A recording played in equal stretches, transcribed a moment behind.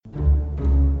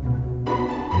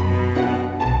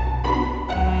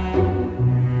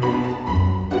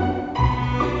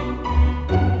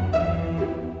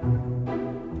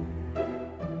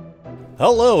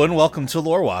Hello and welcome to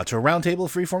Lore Watch, a roundtable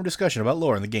freeform discussion about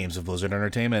lore in the games of Blizzard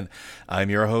Entertainment.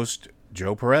 I'm your host,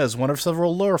 Joe Perez, one of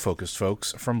several lore-focused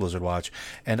folks from Blizzard Watch,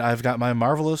 and I've got my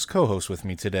marvelous co-host with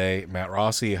me today, Matt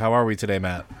Rossi. How are we today,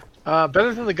 Matt?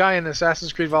 Better than the guy in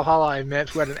Assassin's Creed Valhalla I met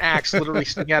who had an axe literally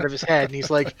sticking out of his head, and he's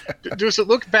like, does it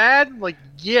look bad? I'm like,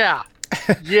 yeah.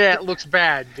 Yeah, it looks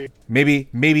bad, dude.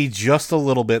 Maybe just a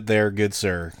little bit there, good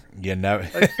sir. You know,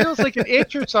 It feels like an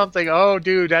itch or something. Oh,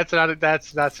 dude, that's not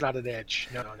an itch.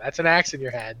 No, that's an axe in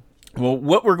your head. Well,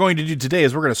 what we're going to do today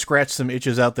is we're going to scratch some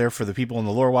itches out there for the people in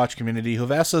the Lore Watch community who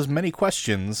have asked us many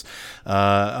questions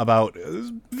about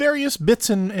various bits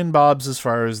and bobs as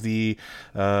far as the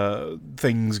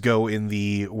things go in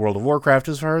the World of Warcraft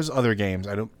as far as other games.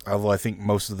 Although I think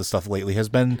most of the stuff lately has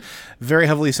been very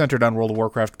heavily centered on World of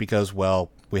Warcraft because,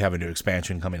 well, we have a new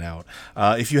expansion coming out.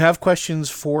 If you have questions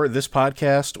for this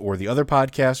podcast or the other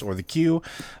podcast or the queue,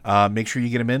 make sure you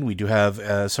get them in. We do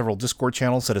have several Discord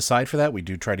channels set aside for that. We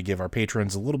do try to give our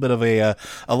patrons a little bit of a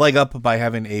leg up by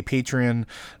having a Patreon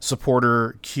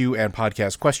supporter queue and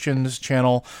podcast questions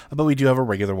channel, but we do have a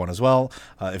regular one as well.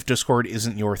 If Discord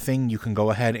isn't your thing, you can go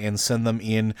ahead and send them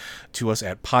in to us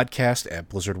at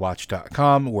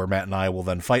podcast@blizzardwatch.com, where Matt and I will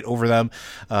then fight over them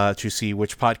to see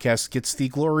which podcast gets the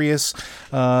glorious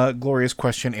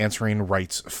question answering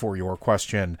rights for your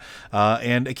question.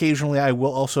 And occasionally I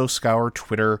will also scour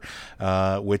Twitter,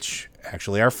 which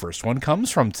actually our first one comes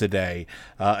from today.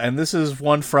 And this is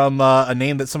one from a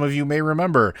name that some of you may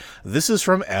remember. This is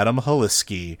from Adam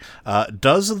Haliski.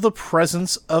 Does the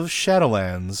presence of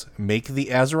Shadowlands make the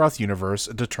Azeroth universe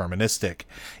deterministic?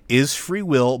 Is free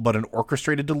will but an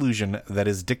orchestrated delusion that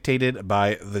is dictated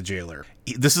by the jailer?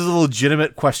 This is a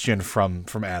legitimate question from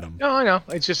Adam. No, I know.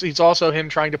 It's also him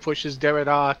trying to push his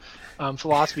Derrida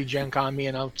philosophy junk on me,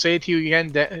 and I'll say it to you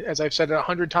again, as I've said it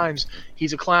 100 times,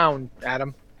 he's a clown,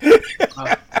 Adam.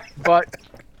 But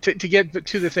to get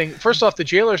to the thing, first off, the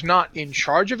jailer's not in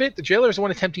charge of it. The jailer's the one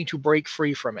attempting to break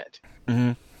free from it.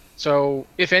 Mm-hmm. So,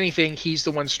 if anything, he's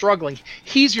the one struggling.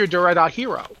 He's your Derrida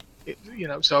hero.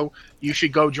 So you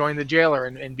should go join the jailer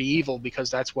and be evil because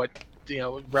that's what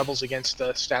rebels against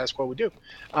the status quo would do.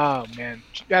 Oh man,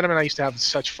 Adam and I used to have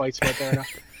such fights about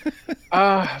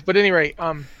Derrida. But at any rate,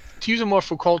 to use a more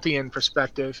Foucaultian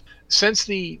perspective, since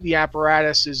the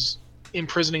apparatus is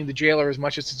imprisoning the jailer as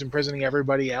much as it's imprisoning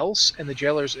everybody else, and the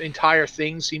jailer's entire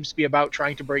thing seems to be about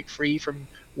trying to break free from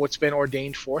what's been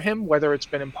ordained for him, whether it's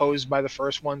been imposed by the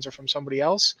first ones or from somebody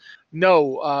else.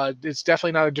 No, it's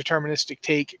definitely not a deterministic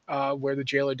take where the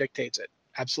jailer dictates it.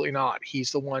 Absolutely not. He's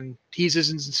the one. He's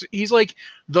like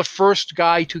the first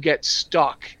guy to get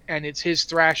stuck, and it's his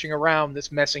thrashing around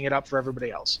that's messing it up for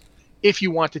everybody else. If you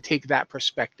want to take that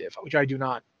perspective, which I do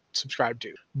not subscribe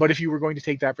to. But if you were going to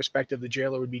take that perspective, the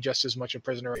jailer would be just as much a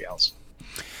prisoner as else.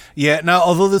 Yeah, now,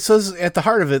 although this is, at the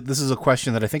heart of it, this is a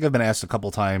question that I think I've been asked a couple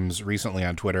times recently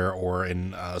on Twitter or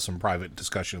in some private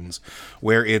discussions,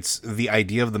 where it's the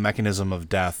idea of the mechanism of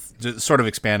death, to sort of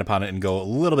expand upon it and go a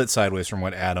little bit sideways from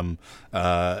what Adam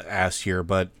asked here,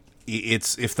 but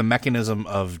it's if the mechanism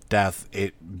of death,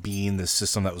 it being the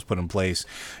system that was put in place,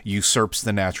 usurps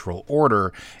the natural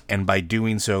order, and by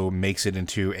doing so makes it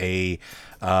into a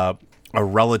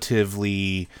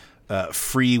relatively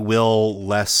free will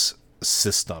less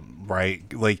system,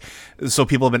 right? Like, so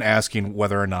people have been asking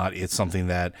whether or not it's something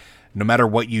that no matter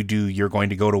what you do, you're going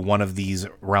to go to one of these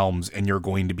realms and you're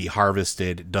going to be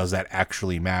harvested. Does that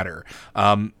actually matter?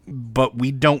 But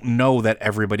we don't know that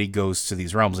everybody goes to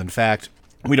these realms. In fact,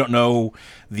 we don't know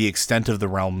the extent of the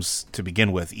realms to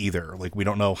begin with either. Like, we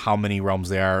don't know how many realms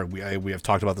they are. We have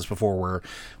talked about this before, where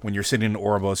when you're sitting in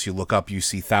Oribos, you look up, you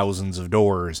see thousands of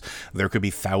doors. There could be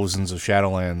thousands of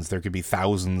Shadowlands. There could be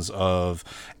thousands of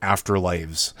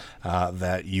afterlives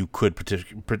that you could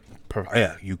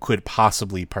you could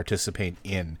possibly participate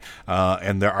in.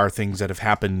 And there are things that have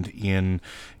happened in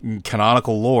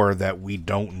canonical lore that we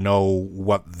don't know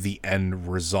what the end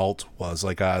result was.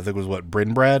 Like, I think it was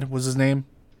Brinbrad was his name?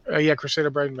 Yeah,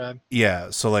 Crusader Brinbrad. Yeah,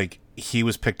 so like he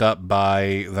was picked up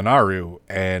by the Naaru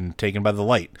and taken by the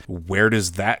Light. Where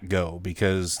does that go?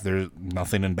 Because there's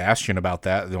nothing in Bastion about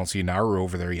that. They don't see Naaru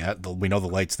over there yet. We know the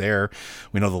Light's there.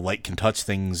 We know the Light can touch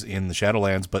things in the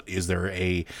Shadowlands, but is there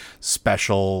a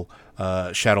special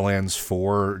Shadowlands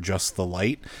for just the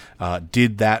Light?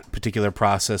 Did that particular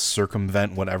process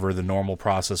circumvent whatever the normal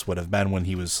process would have been when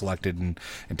he was selected and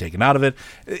taken out of it?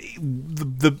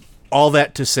 All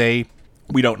that to say,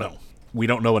 we don't know. We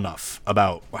don't know enough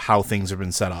about how things have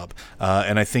been set up.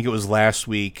 And I think it was last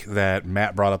week that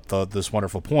Matt brought up this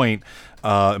wonderful point.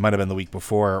 It might have been the week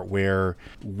before, where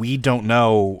we don't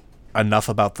know enough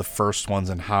about the first ones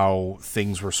and how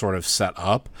things were sort of set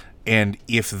up And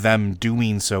if them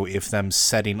doing so, if them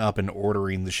setting up and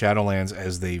ordering the Shadowlands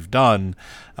as they've done,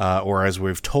 or as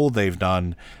we've told they've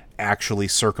done, actually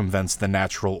circumvents the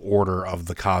natural order of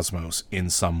the cosmos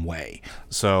in some way.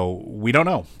 So we don't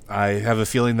know. I have a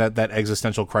feeling that that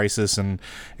existential crisis and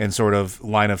sort of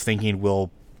line of thinking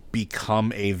will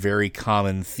become a very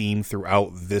common theme throughout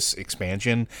this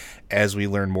expansion as we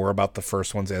learn more about the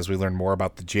first ones, as we learn more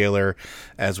about the jailer,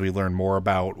 as we learn more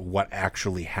about what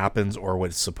actually happens or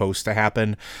what's supposed to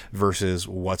happen versus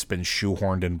what's been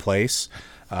shoehorned in place.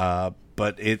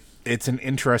 But it's an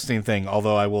interesting thing,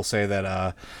 although I will say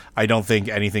that I don't think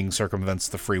anything circumvents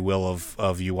the free will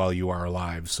of you while you are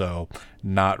alive, so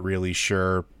not really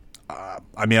sure.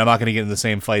 I mean, I'm not going to get into the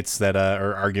same fights that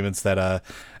or arguments that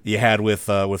you had with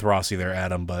Rossi there,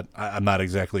 Adam, but I'm not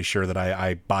exactly sure that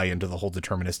I buy into the whole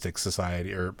deterministic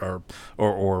society or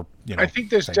you know. I think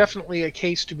there's thing. Definitely a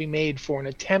case to be made for an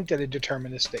attempt at a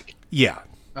deterministic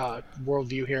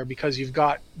worldview here, because you've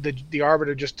got the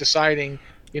Arbiter just deciding,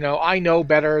 I know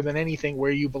better than anything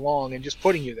where you belong and just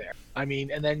putting you there. I mean,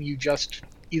 and then you just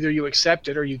either you accept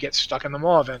it or you get stuck in the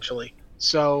maw eventually.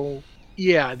 So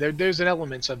yeah, there's an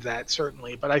elements of that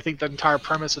certainly, but I think the entire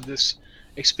premise of this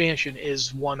expansion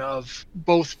is one of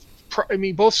both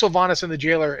Sylvanas and the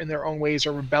Jailer in their own ways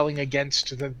are rebelling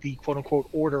against the quote-unquote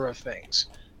order of things,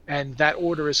 and that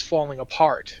order is falling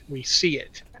apart. We see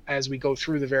it as we go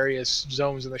through the various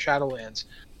zones in the Shadowlands.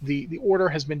 The order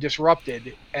has been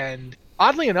disrupted, and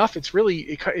oddly enough, it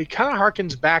kind of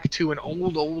harkens back to an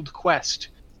old quest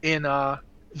in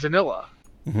Vanilla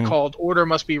called Order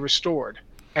Must Be Restored.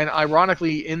 And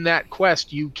ironically, in that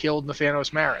quest, you killed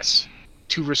Nathanos Maris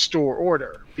to restore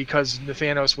order, because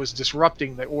Nathanos was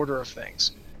disrupting the order of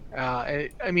things.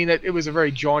 It was a very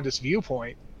jaundiced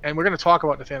viewpoint, and we're going to talk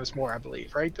about Nathanos more, I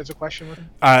believe, right? There's a question with him?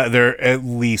 There at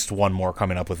least one more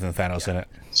coming up with Nathanos in it.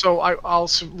 So I'll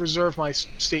reserve my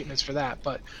statements for that,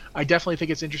 but I definitely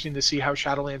think it's interesting to see how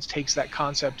Shadowlands takes that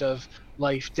concept of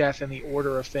life, death, and the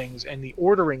order of things, and the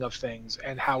ordering of things,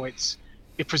 and how it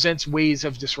presents ways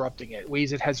of disrupting it,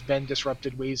 ways it has been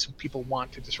disrupted, ways people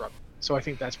want to disrupt. So I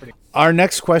think that's pretty cool. Our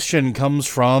next question comes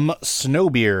from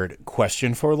Snowbeard.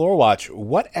 Question for Lorewatch.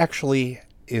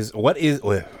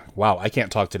 Wow, I can't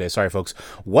talk today. Sorry, folks.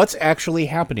 What's actually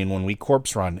happening when we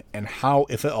corpse run, and how,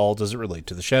 if at all, does it relate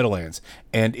to the Shadowlands?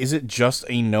 And is it just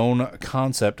a known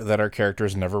concept that our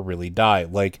characters never really die?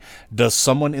 Like, does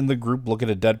someone in the group look at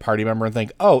a dead party member and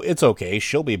think, oh, it's okay,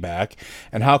 she'll be back?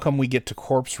 And how come we get to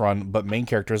corpse run, but main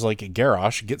characters like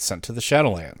Garrosh get sent to the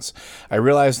Shadowlands? I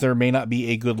realize there may not be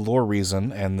a good lore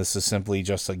reason, and this is simply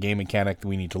just a game mechanic that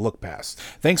we need to look past.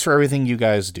 Thanks for everything you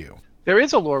guys do. There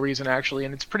is a lore reason, actually,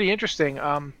 and it's pretty interesting.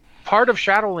 Part of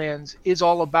Shadowlands is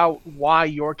all about why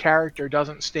your character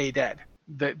doesn't stay dead.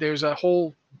 There's an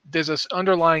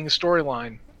underlying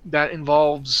storyline that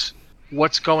involves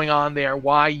what's going on there,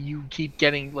 why you keep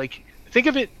getting, think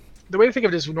of it, the way to think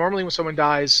of it is normally when someone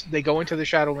dies, they go into the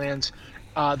Shadowlands,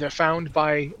 they're found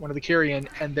by one of the Kyrian,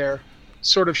 and they're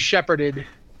sort of shepherded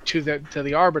to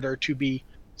the Arbiter to be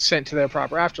sent to their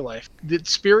proper afterlife. The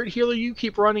spirit healer you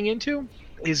keep running into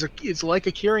is like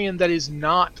a Kyrian that is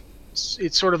not.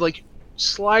 It's sort of like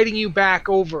sliding you back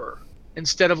over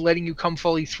instead of letting you come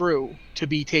fully through to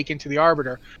be taken to the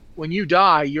Arbiter. When you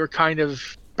die, you're kind of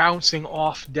bouncing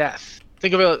off death.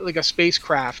 Think of it like a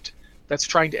spacecraft that's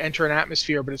trying to enter an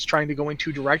atmosphere, but it's trying to go in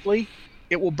too directly.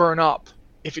 It will burn up.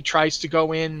 If it tries to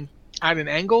go in at an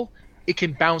angle, it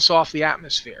can bounce off the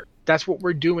atmosphere. That's what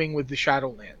we're doing with the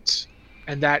Shadowlands.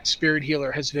 And that spirit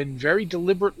healer has been very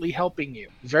deliberately helping you,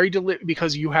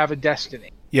 because you have a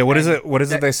destiny. Yeah, what is it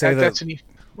they say that...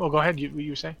 Well, go ahead. You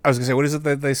were saying? I was going to say, what is it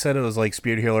that they said? It was like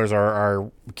spirit healers are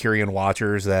Kyrian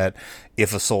watchers, that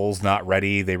if a soul's not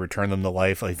ready, they return them to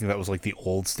life. I think that was like the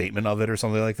old statement of it or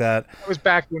something like that. That was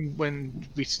back when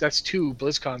that's 2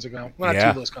 BlizzCons ago. Well,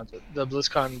 not 2 BlizzCons, but the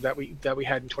BlizzCon that we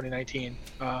had in 2019.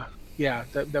 Yeah,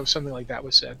 that was something like that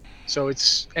was said. So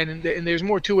it's and there's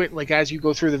more to it. Like as you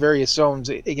go through the various zones,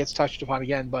 it gets touched upon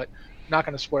again. But I'm not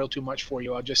going to spoil too much for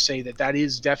you. I'll just say that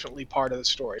is definitely part of the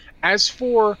story. As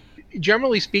for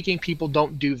generally speaking, people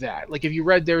don't do that. Like if you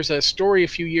read, there's a story a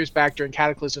few years back during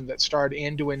Cataclysm that starred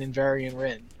Anduin and Varian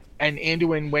Wrynn. And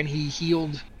Anduin, when he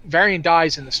healed, Varian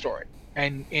dies in the story,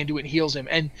 and Anduin heals him.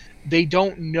 And they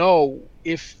don't know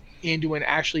if Anduin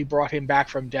actually brought him back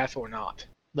from death or not.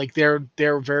 Like they're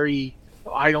very,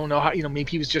 I don't know how,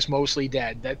 maybe he was just mostly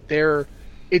dead.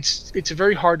 It's a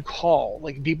very hard call.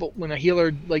 Like people, when a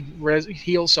healer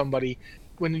heals somebody,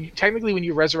 when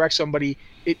you resurrect somebody,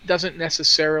 it doesn't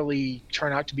necessarily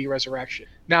turn out to be resurrection.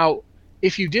 Now,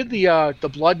 if you did the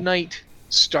Blood Knight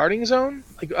starting zone,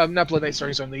 like not Blood Knight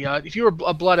starting zone. The if you were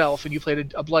a Blood Elf and you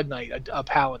played a Blood Knight, a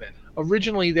Paladin.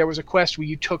 Originally, there was a quest where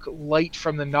you took light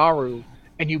from the Naru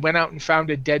and you went out and found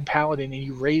a dead Paladin and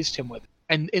you raised him with it.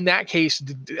 And in that case,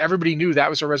 everybody knew that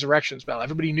was a resurrection spell.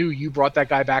 Everybody knew you brought that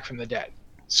guy back from the dead.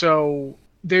 So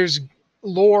there's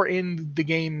lore in the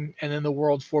game and in the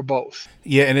world for both.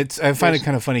 Yeah, and I find it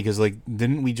kind of funny because, like,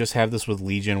 didn't we just have this with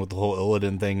Legion with the whole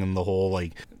Illidan thing and the whole,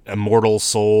 like, immortal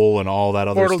soul and all that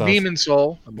other stuff? Immortal demon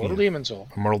soul. Immortal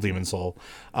demon soul.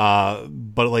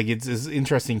 But, like, it's this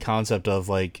interesting concept of,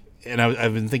 like, and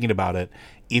I've been thinking about it.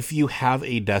 If you have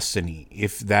a destiny,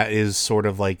 if that is sort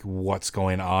of like what's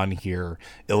going on here,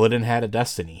 Illidan had a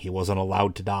destiny. He wasn't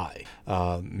allowed to die.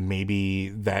 Maybe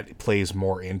that plays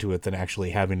more into it than actually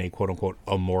having a quote-unquote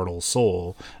immortal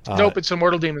soul. Nope, it's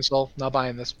immortal demon soul. Not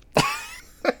buying this.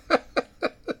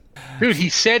 Dude, he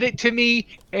said it to me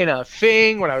in a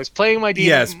thing when I was playing my demon.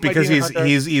 Yes, because he's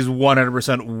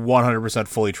 100%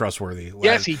 fully trustworthy.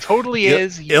 Yes, he totally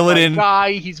is. He's Illidan, my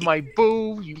guy. He's my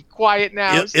boo. You be quiet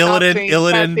now.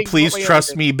 Illidan, please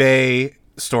trust me, Bay.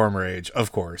 Stormrage,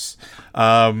 of course.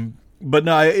 But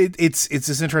no, it's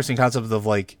this interesting concept of,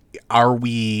 like,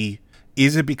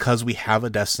 is it because we have a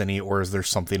destiny or is there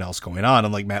something else going on?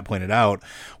 And like Matt pointed out,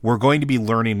 we're going to be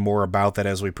learning more about that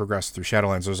as we progress through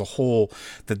Shadowlands. There's a whole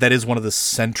that is one of the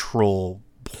central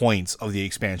points of the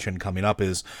expansion coming up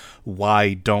is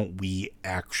why don't we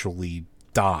actually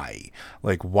die?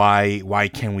 Like, why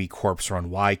can we corpse run?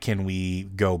 Why can we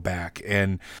go back?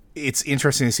 And it's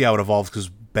interesting to see how it evolves, because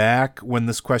back when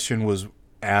this question was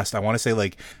asked, I want to say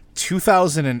like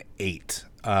 2008,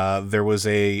 there was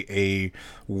a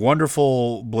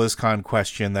wonderful BlizzCon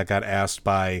question that got asked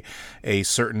by a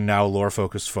certain now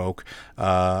lore-focused folk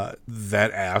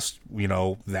that asked,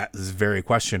 that very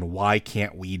question: why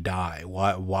can't we die?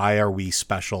 Why are we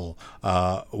special?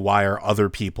 Why are other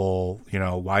people?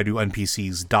 Why do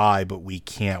NPCs die but we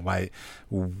can't?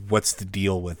 What's the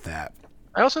deal with that?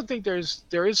 I also think there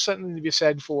is something to be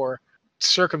said for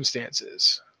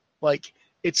circumstances. Like,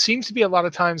 it seems to be a lot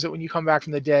of times that when you come back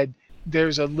from the dead,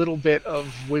 there's a little bit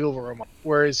of wiggle room.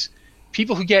 Whereas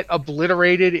people who get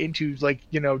obliterated into,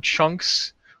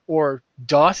 chunks or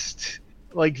dust,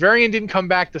 like Varian didn't come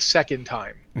back the second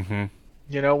time.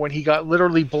 Mm-hmm. When he got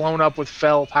literally blown up with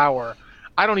fell power,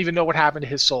 I don't even know what happened to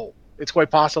his soul. It's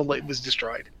quite possible it was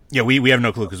destroyed. Yeah, we have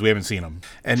no clue because we haven't seen him.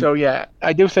 And so yeah,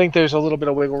 I do think there's a little bit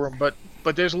of wiggle room, but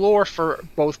there's lore for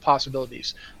both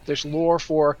possibilities. There's lore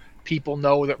for people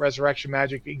know that resurrection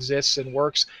magic exists and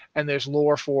works, and there's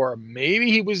lore for maybe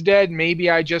he was dead,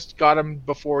 maybe I just got him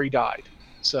before he died.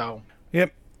 So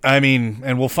yep. I mean,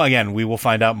 and we will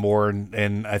find out more,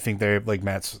 and I think they're, like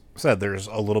Matt said, there's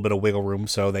a little bit of wiggle room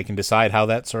so they can decide how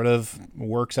that sort of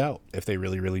works out if they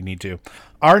really, really need to.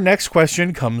 Our next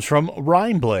question comes from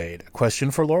Rhineblade.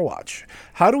 Question for Lorewatch.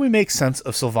 How do we make sense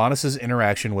of Sylvanas'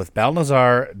 interaction with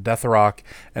Balnazar, Deathrok,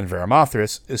 and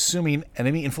Varimathras, assuming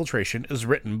enemy infiltration is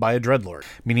written by a Dreadlord,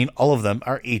 meaning all of them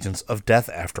are agents of death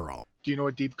after all? Do you know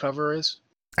what deep cover is?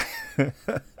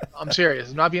 I'm serious.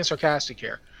 I'm not being sarcastic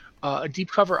here. A deep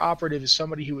cover operative is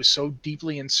somebody who is so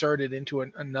deeply inserted into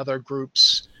another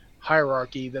group's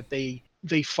hierarchy that they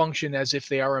function as if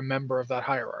they are a member of that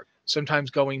hierarchy,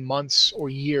 sometimes going months or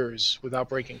years without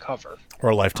breaking cover.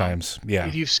 Or lifetimes, yeah.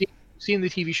 If you've seen the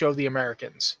TV show The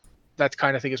Americans, that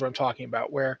kind of thing is what I'm talking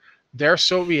about, where they're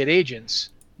Soviet agents,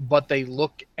 but they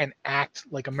look and act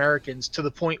like Americans to the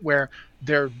point where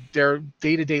their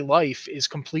day-to-day life is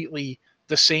completely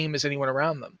the same as anyone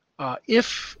around them.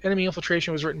 If enemy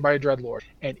infiltration was written by a Dreadlord,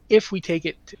 and if we take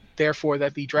it, therefore,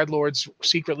 that the Dreadlords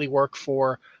secretly work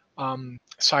for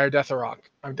Sire Deathrok,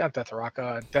 not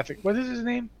Deathrok, what is his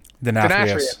name?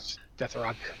 Denathrius.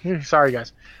 Deathrok. Sorry,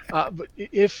 guys. But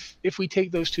if we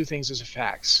take those two things as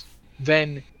facts,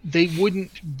 then they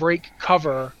wouldn't break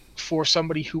cover for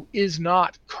somebody who is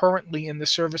not currently in the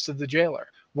service of the jailer.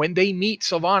 When they meet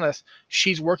Sylvanas,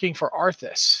 she's working for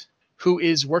Arthas, who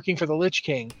is working for the Lich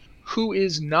King, who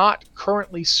is not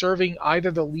currently serving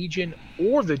either the Legion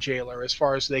or the jailer as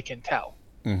far as they can tell.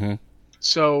 Mm-hmm.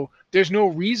 So there's no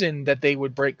reason that they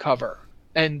would break cover.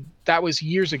 And that was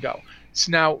years ago.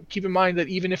 So now keep in mind that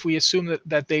even if we assume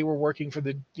that they were working for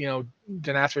the,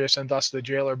 Denathrius and thus the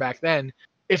jailer back then,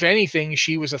 if anything,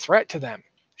 she was a threat to them.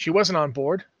 She wasn't on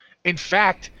board. In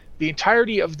fact, the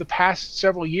entirety of the past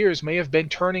several years may have been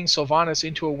turning Sylvanas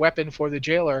into a weapon for the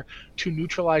jailer to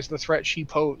neutralize the threat she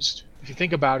posed. If you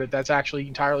think about it, that's actually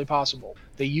entirely possible.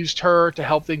 They used her to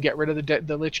help them get rid of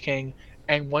the Lich King,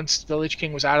 and once the Lich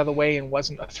King was out of the way and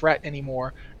wasn't a threat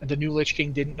anymore, and the new Lich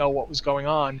King didn't know what was going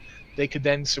on, they could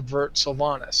then subvert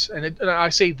Sylvanas. And I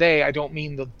say they, I don't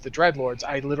mean the Dreadlords.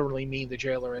 I literally mean the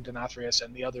jailer and Denathrius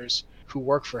and the others who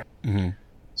work for him. Mm-hmm.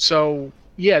 So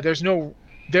yeah, there's no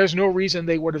reason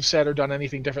they would have said or done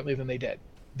anything differently than they did.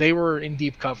 They were in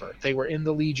deep cover. They were in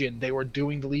the Legion. They were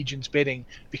doing the Legion's bidding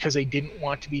because they didn't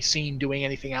want to be seen doing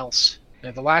anything else.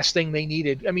 And the last thing they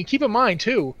needed, I mean, keep in mind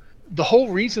too, the whole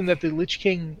reason that the Lich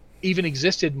King even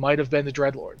existed might have been the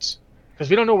Dreadlords. Because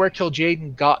we don't know where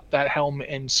Kil'jaeden got that helm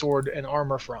and sword and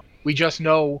armor from. We just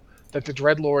know that the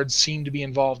Dreadlords seem to be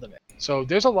involved in it. So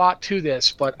there's a lot to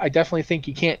this, but I definitely think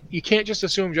you can't just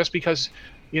assume just because,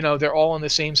 you know, they're all on the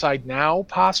same side now,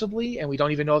 possibly, and we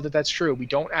don't even know that that's true. We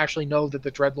don't actually know that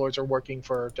the Dreadlords are working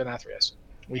for Denathrius.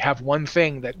 We have one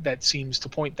thing that seems to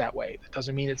point that way. That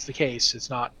doesn't mean it's the case. It's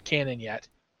not canon yet.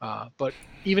 But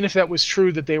even if that was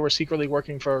true, that they were secretly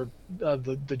working for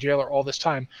the jailer all this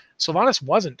time, Sylvanas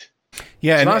wasn't.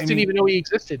 Yeah, Sylvanas didn't even know he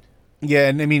existed. Yeah,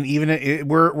 and I mean, even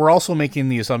we're also making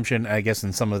the assumption, I guess,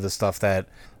 in some of the stuff that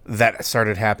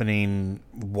started happening,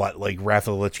 like Wrath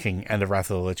of the Lich King, end of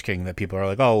Wrath of the Lich King, that people are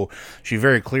like, oh, she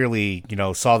very clearly, you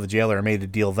know, saw the jailer and made a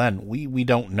deal then. We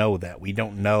don't know that. We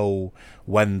don't know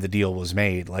when the deal was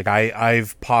made. Like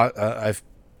I've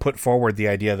put forward the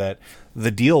idea that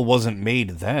the deal wasn't made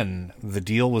then. The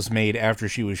deal was made after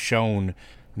she was shown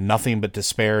nothing but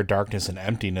despair, darkness, and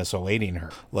emptiness awaiting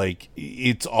her. Like,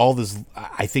 it's all this,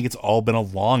 I think it's all been a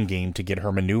long game to get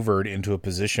her maneuvered into a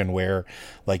position where,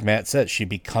 like Matt said, she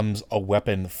becomes a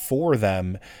weapon for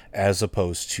them as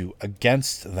opposed to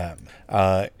against them.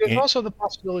 There's also the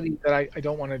possibility that I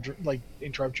don't want to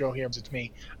interrupt Joe here, because it's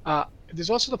me. There's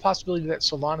also the possibility that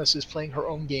Sylvanas is playing her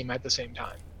own game at the same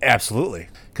time. Absolutely,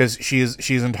 because she is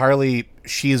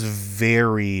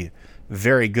very,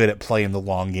 very good at playing the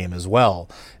long game as well.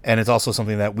 And it's also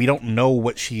something that we don't know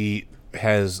what she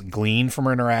has gleaned from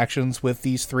her interactions with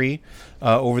these three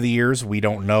over the years. We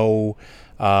don't know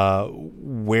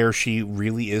where she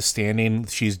really is standing.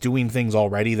 She's doing things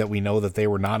already that we know that they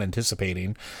were not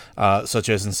anticipating, such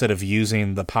as instead of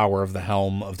using the power of the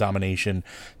Helm of Domination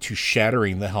to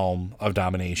shattering the Helm of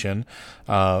Domination,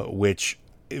 which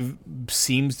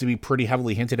seems to be pretty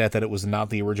heavily hinted at that it was not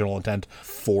the original intent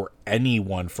for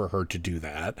anyone for her to do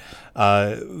that.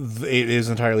 It is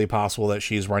entirely possible that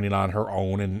she's running on her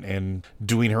own and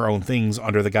doing her own things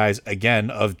under the guise, again,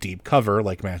 of deep cover,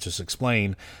 like Matt just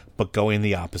explained, but going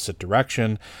the opposite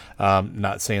direction.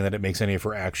 Not saying that it makes any of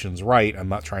her actions right. I'm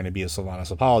not trying to be a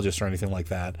Sylvanas apologist or anything like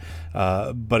that.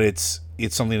 But it's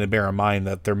something to bear in mind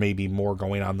that there may be more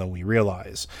going on than we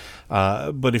realize.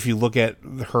 But if you look at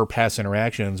her past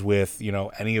interactions with, you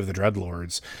know, any of the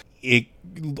Dreadlords, it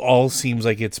all seems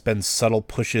like it's been subtle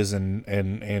pushes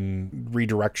and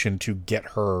redirection to get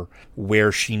her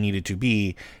where she needed to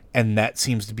be. And that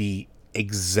seems to be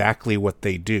exactly what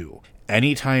they do.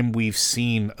 Anytime we've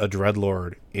seen a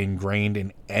Dreadlord ingrained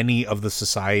in any of the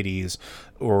societies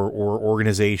or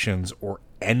organizations or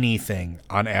anything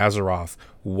on Azeroth,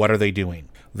 what are they doing?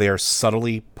 They are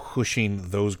subtly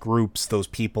pushing those groups, those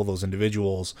people, those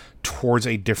individuals towards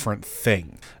a different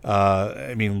thing.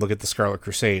 I mean, look at the Scarlet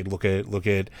Crusade. Look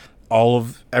at all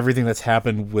of everything that's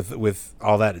happened with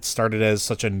all that. It started as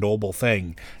such a noble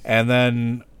thing, and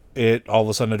then all of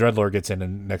a sudden a Dreadlord gets in,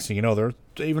 and next thing you know, they're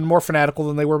even more fanatical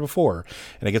than they were before,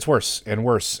 and it gets worse and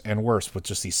worse and worse with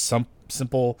just these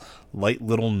simple, light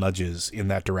little nudges in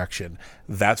that direction.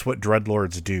 That's what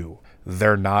Dreadlords do.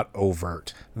 They're not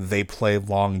overt. They play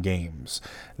long games.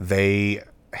 They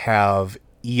have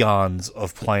eons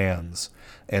of plans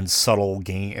and subtle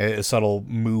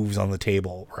moves on the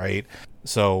table, right?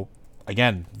 So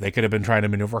again, they could have been trying to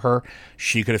maneuver her.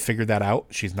 She could have figured that out.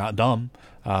 She's not dumb.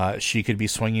 She could be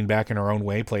swinging back in her own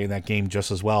way, playing that game just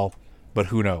as well. But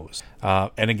who knows?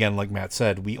 And again, like Matt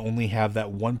said, we only have that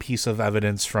one piece of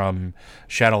evidence from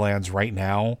Shadowlands right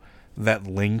now that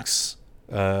links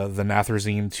the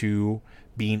Nathrezim to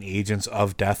being agents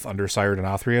of death under Sire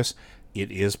Denathrius. It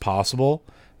is possible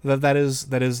that is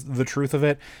the truth of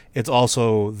it. It's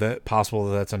also possible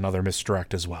that that's another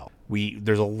misdirect as well.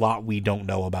 There's a lot we don't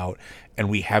know about, and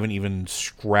we haven't even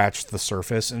scratched the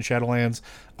surface in Shadowlands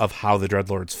of how the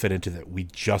Dreadlords fit into it. We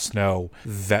just know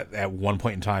that at one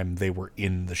point in time they were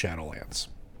in the Shadowlands.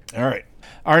 All right.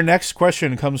 Our next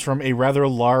question comes from a rather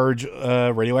large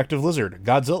radioactive lizard,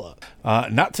 Godzilla.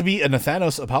 Not to be a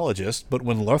Nathanos apologist, but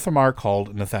when Lor'themar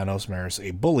called Nathanos Maris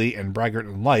a bully and braggart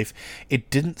in life,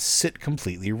 it didn't sit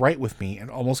completely right with me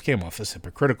and almost came off as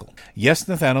hypocritical. Yes,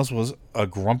 Nathanos was a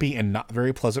grumpy and not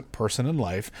very pleasant person in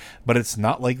life, but it's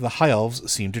not like the High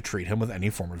Elves seemed to treat him with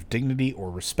any form of dignity or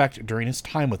respect during his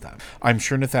time with them. I'm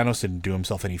sure Nathanos didn't do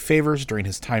himself any favors during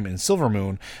his time in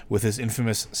Silvermoon with his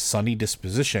infamous sunny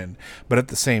disposition, But at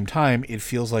the same time, it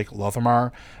feels like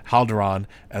Lothar, Haldoran,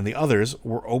 and the others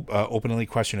were openly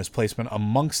questioning his placement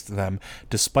amongst them,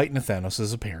 despite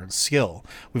Nathanos' apparent skill.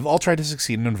 We've all tried to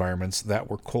succeed in environments that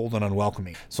were cold and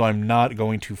unwelcoming, so I'm not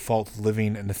going to fault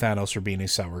living Nathanos for being a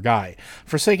sour guy.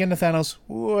 Forsaken Nathanos,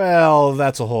 well,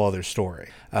 that's a whole other story.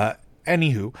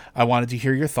 Anywho, I wanted to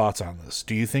hear your thoughts on this.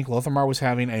 Do you think Lothar was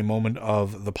having a moment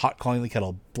of the pot calling the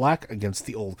kettle black against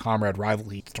the old comrade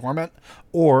rivalry torment,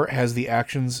 or has the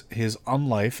actions his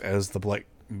unlife as the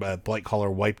Blight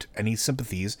Caller wiped any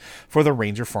sympathies for the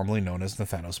ranger formerly known as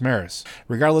Nathanos Maris?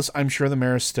 Regardless, I'm sure the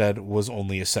Maris stead was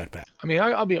only a setback. I mean,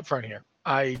 I'll be upfront here.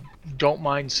 I don't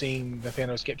mind seeing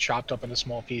Nathanos get chopped up into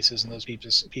small pieces and those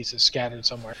pieces scattered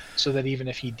somewhere, so that even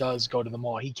if he does go to the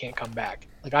mall, he can't come back.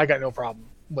 Like, I got no problem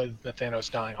with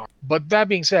Nathanos dying hard. But that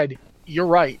being said, you're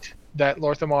right that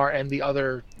Lorthamar and the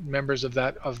other members of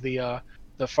the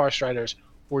Farstriders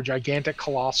were gigantic,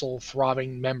 colossal,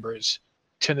 throbbing members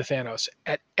to Nathanos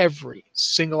at every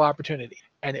single opportunity,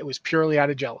 and it was purely out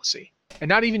of jealousy. And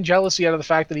not even jealousy out of the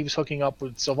fact that he was hooking up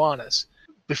with Sylvanas.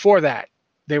 Before that,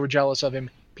 they were jealous of him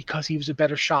because he was a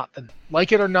better shot than them.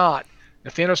 Like it or not,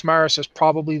 Nathanos Maris is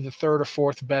probably the third or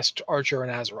fourth best archer in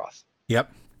Azeroth. Yep.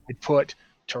 I'd put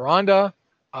Tyrande,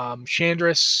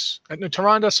 Chandris,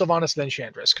 Tyrande, Sylvanas, then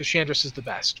Chandris, because Chandris is the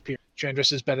best. Period.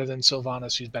 Chandris is better than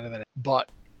Sylvanas, who's better than it. But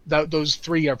those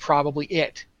three are probably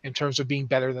it in terms of being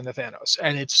better than Nathanos.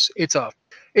 And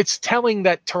it's telling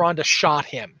that Tyrande shot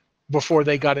him before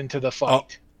they got into the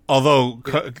fight. Although,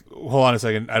 hold on a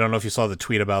second, I don't know if you saw the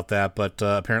tweet about that, but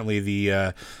apparently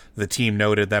the team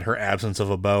noted that her absence of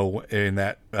a bow in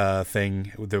that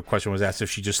thing, the question was asked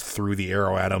if she just threw the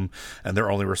arrow at him, and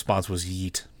their only response was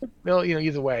yeet. Well,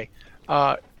 either way,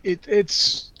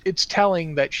 it's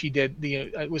telling that she did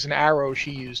it was an arrow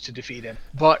she used to defeat him,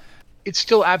 but it's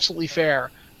still absolutely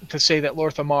fair to say that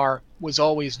Lorthamar was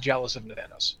always jealous of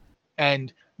Nathanos,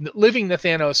 and living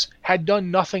Nathanos had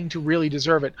done nothing to really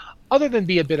deserve it, other than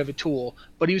be a bit of a tool,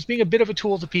 but he was being a bit of a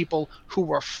tool to people who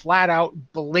were flat out,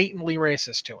 blatantly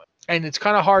racist to him. And it's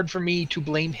kind of hard for me to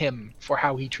blame him for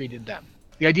how he treated them.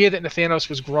 The idea that Nathanos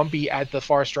was grumpy at the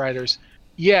Farstriders,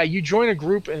 yeah, you join a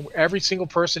group and every single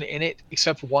person in it,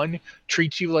 except one,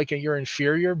 treats you like you're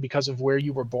inferior because of where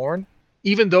you were born,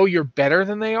 even though you're better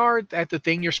than they are at the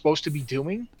thing you're supposed to be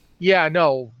doing. Yeah,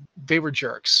 no, they were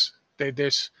jerks.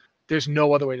 There's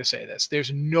no other way to say this.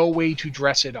 There's no way to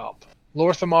dress it up.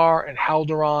 Lorthamar and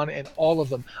Haldoran and all of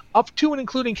them, up to and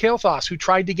including Kael'thas, who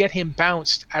tried to get him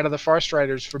bounced out of the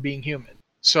Farstriders for being human.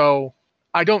 So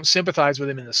I don't sympathize with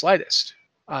him in the slightest.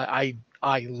 I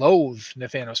loathe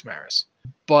Nathanos Maris.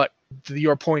 But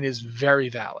your point is very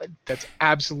valid. That's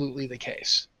absolutely the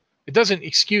case. It doesn't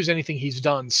excuse anything he's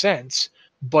done since,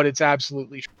 but it's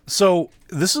absolutely true. So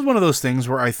this is one of those things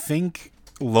where I think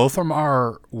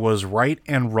Lothamar was right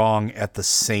and wrong at the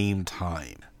same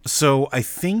time. So I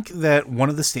think that one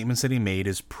of the statements that he made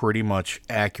is pretty much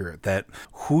accurate, that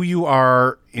who you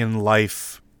are in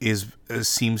life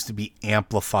seems to be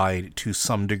amplified to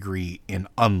some degree in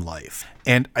unlife.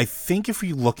 And I think if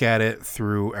you look at it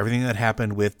through everything that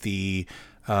happened with the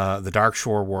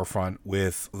Darkshore Warfront,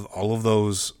 with all of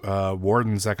those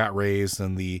wardens that got raised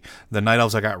and the Night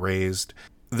Elves that got raised,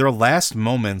 their last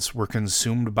moments were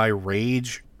consumed by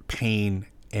rage, pain,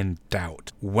 and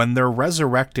doubt. When they're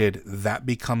resurrected, that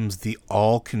becomes the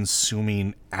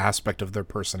all-consuming aspect of their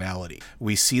personality.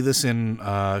 We see this in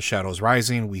Shadows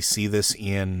Rising. We see this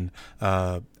in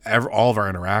all of our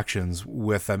interactions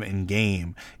with them in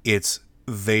game.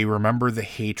 They remember the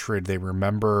hatred. They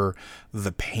remember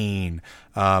the pain.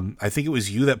 I think it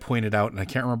was you that pointed out, and I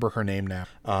can't remember her name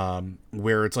now,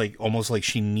 where it's like almost like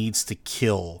she needs to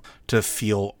kill to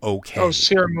feel okay. Oh,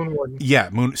 Sierra Moonwarden. Yeah,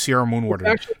 Sierra Moonwarden. It's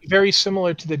actually very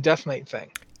similar to the Death Knight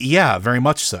thing. Yeah, very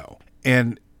much so.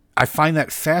 And I find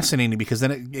that fascinating because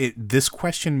then this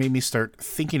question made me start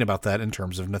thinking about that in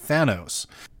terms of Nathanos.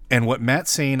 And what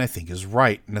Matt's saying, I think, is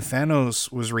right.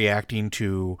 Nathanos was reacting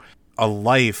to a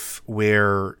life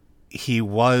where he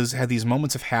had these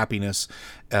moments of happiness,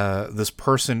 this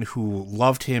person who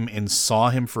loved him and saw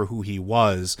him for who he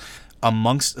was,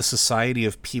 amongst a society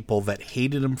of people that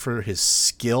hated him for his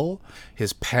skill,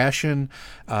 his passion,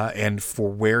 and for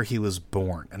where he was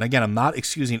born. And again, I'm not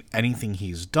excusing anything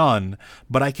he's done,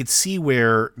 but I could see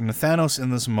where Nathanos in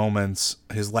this moments,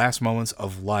 his last moments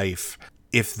of life,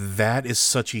 if that is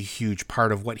such a huge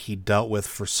part of what he dealt with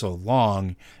for so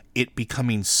long, it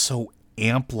becoming so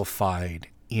amplified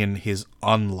in his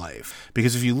unlife.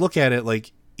 Because if you look at it,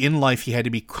 like, in life he had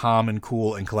to be calm and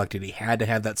cool and collected. He had to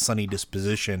have that sunny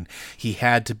disposition. He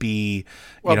had to be,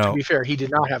 well, to be fair, he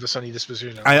did not have a sunny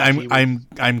disposition.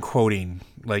 I'm quoting,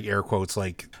 like, air quotes,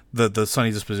 like the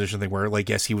sunny disposition thing where, like,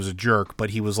 yes, he was a jerk, but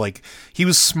he was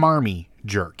smarmy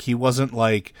jerk. He wasn't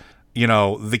like,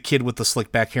 the kid with the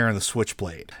slick back hair and the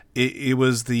switchblade. It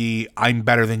was the I'm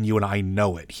better than you and I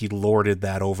know it. He lorded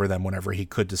that over them whenever he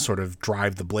could to sort of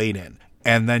drive the blade in.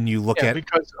 And then you look at,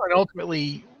 because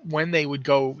ultimately when they would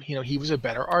go, he was a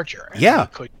better archer. And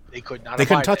they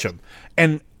couldn't touch him.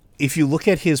 And if you look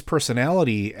at his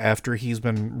personality after he's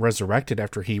been resurrected,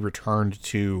 after he returned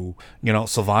to,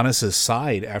 Sylvanas'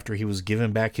 side, after he was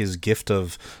given back his gift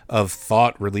of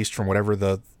thought released from whatever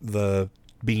the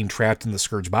being trapped in the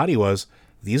Scourge body was,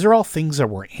 these are all things that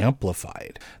were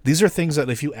amplified. These are things that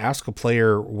if you ask a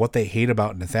player what they hate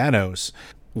about Nathanos,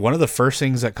 one of the first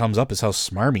things that comes up is how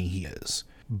smarmy he is.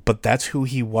 But that's who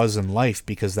he was in life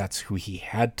because that's who he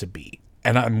had to be.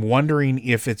 And I'm wondering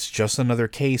if it's just another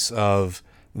case of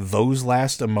those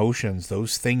last emotions,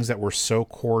 those things that were so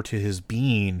core to his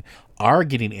being are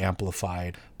getting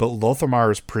amplified, but Lothar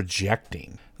is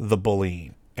projecting the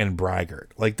bullying and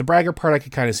braggart. Like, the braggart part I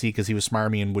could kind of see because he was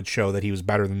smarmy and would show that he was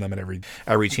better than them at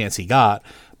every chance he got.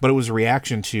 But it was a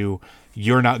reaction to,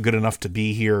 you're not good enough to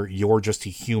be here. You're just a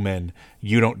human.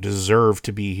 You don't deserve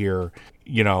to be here.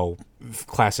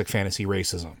 Classic fantasy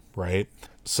racism, right?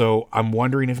 So I'm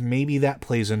wondering if maybe that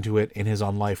plays into it in his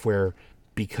own life, where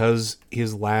because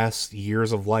his last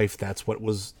years of life, that's what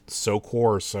was so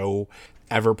core, so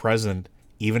ever present,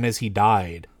 even as he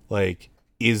died. Like,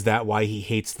 is that why he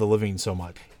hates the living so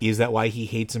much? Is that why he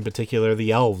hates in particular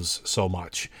the elves so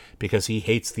much? Because he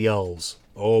hates the elves.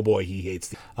 Oh boy, he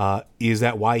hates is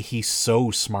that why he's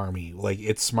so smarmy? Like,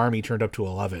 it's smarmy turned up to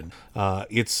 11.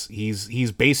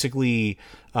 He's basically,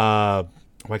 why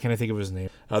can't I think of his name?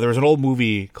 There was an old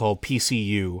movie called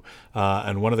PCU,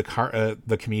 and one of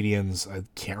the comedians, I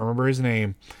can't remember his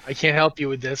name. I can't help you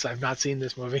with this. I've not seen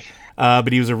this movie.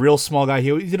 But he was a real small guy. He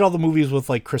did all the movies with,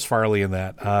 like, Chris Farley and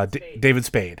that. David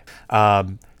Spade.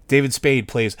 David Spade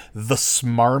plays the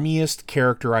smarmiest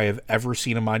character I have ever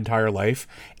seen in my entire life,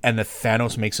 and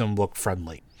Nathanos makes him look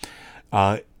friendly.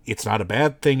 It's not a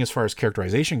bad thing as far as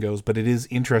characterization goes, but it is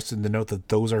interesting to note that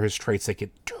those are his traits that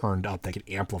get turned up, that get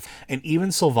amplified. And even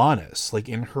Sylvanas, like,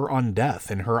 in her undeath,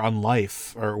 in her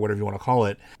unlife, or whatever you want to call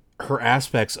it, her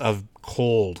aspects of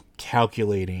cold,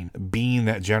 calculating, being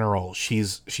that general,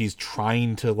 she's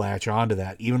trying to latch onto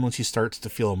that. Even when she starts to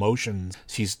feel emotions,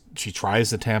 she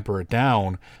tries to tamper it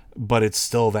down, but it's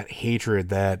still that hatred,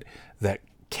 that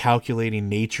calculating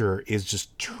nature is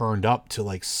just turned up to,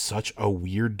 like, such a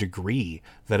weird degree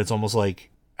that it's almost like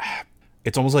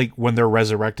when they're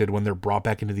resurrected, when they're brought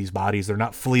back into these bodies, they're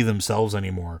not fully themselves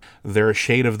anymore. They're a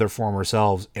shade of their former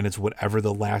selves, and it's whatever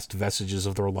the last vestiges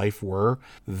of their life were,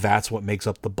 that's what makes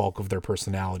up the bulk of their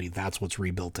personality. That's what's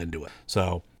rebuilt into it.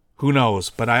 So who knows?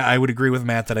 But I would agree with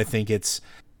Matt that I think it's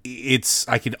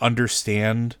I could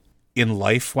understand in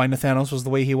life why Nathanos was the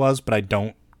way he was, but I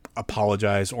don't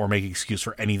apologize or make excuse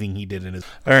for anything he did in his.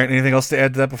 All right, anything else to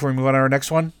add to that before we move on to our next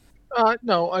one?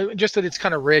 No, just that it's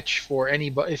kind of rich for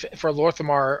anybody, for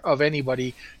Lorthamar of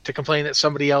anybody to complain that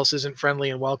somebody else isn't friendly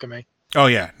and welcoming. Oh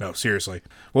yeah, no, seriously.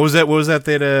 What was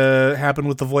that happened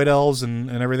with the Void Elves and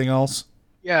everything else?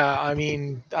 Yeah, I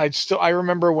mean, I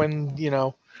remember when,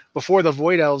 before the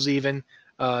Void Elves even,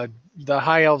 the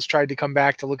High Elves tried to come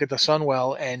back to look at the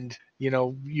Sunwell, and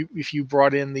if you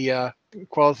brought in the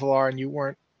Quel'Thalar and you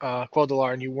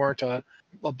weren't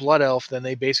a blood elf, then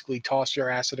they basically tossed your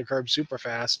ass to the curb super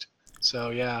fast.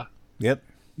 So yeah. Yep.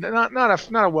 Not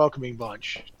a welcoming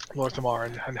bunch, Lorthamar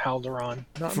and Haldoran.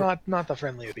 Not the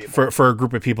friendliest people. For a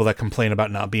group of people that complain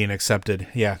about not being accepted.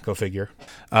 Yeah, go figure.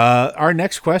 Our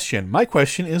next question. My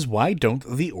question is, why don't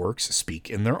the orcs speak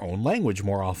in their own language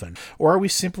more often? Or are we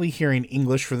simply hearing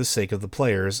English for the sake of the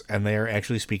players, and they are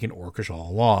actually speaking Orcish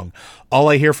all along? All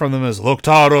I hear from them is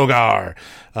Loktar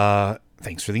Ogar.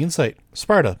 Thanks for the insight.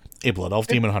 Sparta, a blood elf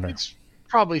demon hunter. It's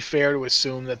probably fair to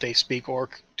assume that they speak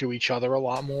orc to each other a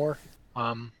lot more.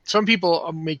 Some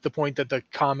people make the point that the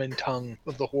common tongue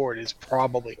of the Horde is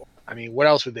probably, I mean, what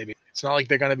else would they be? It's not like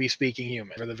they're going to be speaking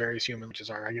human, or the various human languages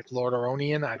are. I guess Lord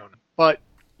Aronian, I don't know. But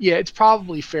yeah, it's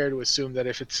probably fair to assume that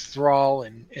if it's Thrall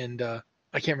and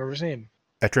I can't remember his name.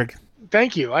 Eitrigg.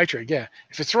 Thank you, Eitrigg, yeah.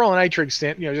 If it's Thrall and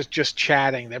Eitrigg just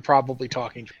chatting, they're probably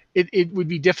talking. It would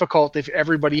be difficult if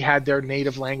everybody had their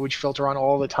native language filter on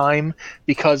all the time,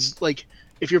 because, like,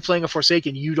 if you're playing a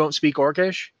Forsaken, you don't speak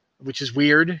Orcish, which is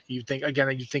weird. You'd think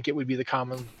it would be the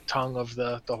common tongue of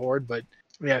the Horde, but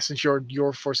Yeah, since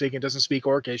your Forsaken doesn't speak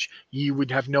Orcish, you would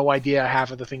have no idea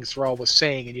half of the things Thrall was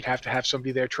saying, and you'd have to have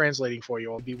somebody there translating for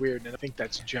you. It'd be weird, and I think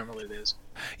that's generally it is.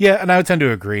 Yeah, and I would tend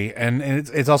to agree. And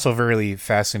it's also really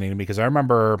fascinating because I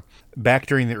remember back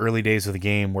during the early days of the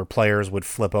game where players would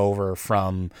flip over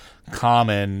from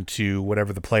common to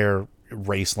whatever the player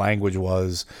race language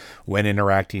was when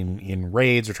interacting in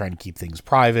raids or trying to keep things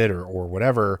private or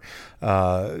whatever,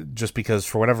 just because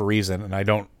for whatever reason, and I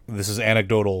don't, this is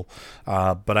anecdotal,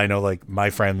 but I know like my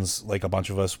friends, like a bunch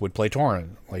of us would play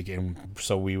Tauren, like, and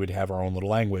so we would have our own little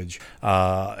language,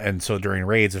 and so during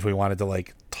raids, if we wanted to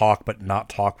like talk but not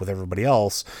talk with everybody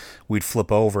else, we'd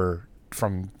flip over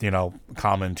from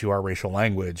common to our racial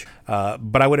language,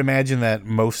 but I would imagine that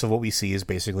most of what we see is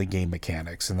basically game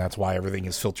mechanics, and that's why everything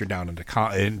is filtered down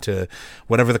into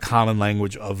whatever the common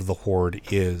language of the Horde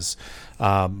is.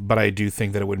 But I do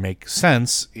think that it would make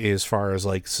sense as far as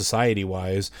like society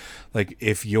wise, like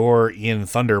if you're in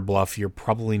Thunderbluff, you're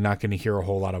probably not going to hear a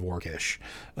whole lot of Orcish.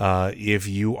 If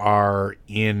you are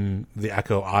in the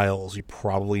Echo Isles, you're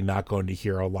probably not going to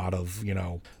hear a lot of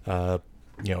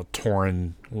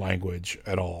Tauren language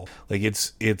at all. Like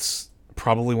it's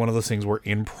probably one of those things where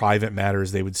in private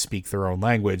matters they would speak their own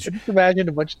language. Just imagine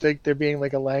a bunch of there being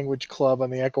like a language club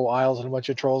on the Echo Isles and a bunch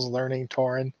of trolls learning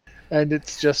Tauren, and it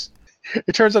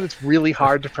turns out it's really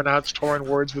hard to pronounce Tauren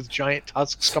words with giant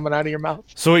tusks coming out of your mouth.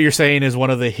 So what you're saying is one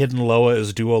of the hidden Loa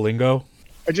is Duolingo?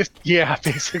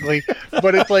 Basically.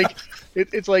 But it's like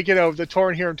it's like the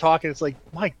Tauren hear him talking. It's like,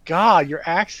 my God, your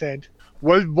accent.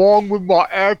 What's wrong with my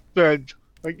accent?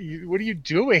 Like, what are you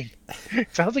doing?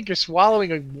 It sounds like you're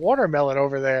swallowing a watermelon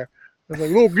over there. It's like,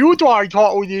 look, you thought I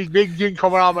talk with these big things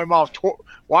coming out of my mouth.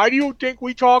 Why do you think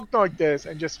we talk like this?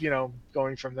 And just,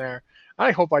 going from there.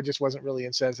 I hope I just wasn't really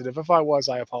insensitive. If I was,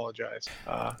 I apologize.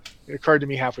 It occurred to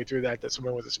me halfway through that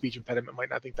someone with a speech impediment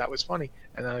might not think that was funny,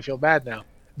 and then I feel bad now.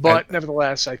 But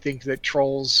nevertheless, I think that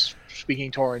trolls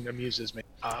speaking Tauren amuses me.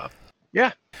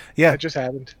 Yeah, that just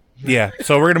happened. Yeah,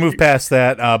 so we're gonna move past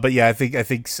that, but yeah, I think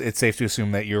it's safe to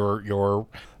assume that your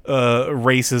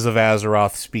races of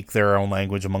Azeroth speak their own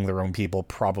language among their own people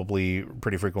probably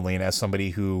pretty frequently. And as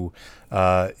somebody who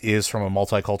is from a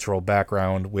multicultural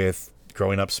background with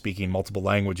growing up speaking multiple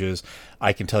languages,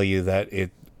 I can tell you that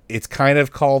it's kind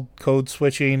of called code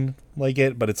switching, like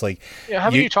it, but it's like, yeah.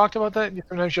 Haven't you talked about that?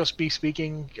 Sometimes you'll be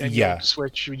speaking and you'll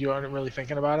switch. You aren't really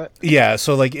thinking about it. Yeah.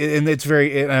 So like, and it's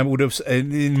very. And I would have,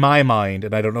 in my mind,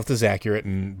 and I don't know if this is accurate,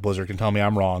 and Blizzard can tell me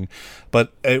I'm wrong,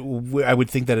 but I would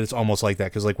think that it's almost like that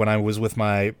because like when I was with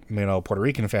my Puerto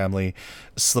Rican family,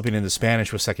 slipping into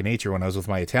Spanish was second nature. When I was with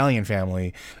my Italian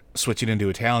family, switching into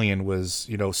Italian was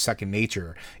second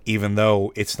nature, even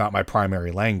though it's not my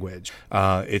primary language.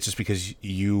 It's just because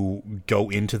you go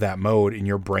into that mode and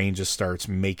your brain just starts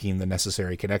making the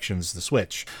necessary connections to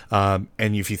switch. And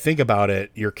if you think about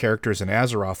it, your characters in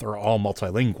Azeroth are all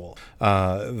multilingual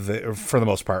for the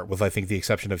most part, with I think the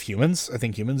exception of humans. I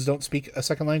think humans don't speak a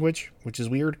second language, which is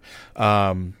weird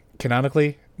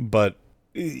canonically, but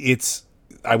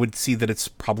I would see that it's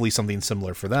probably something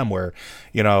similar for them where,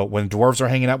 when dwarves are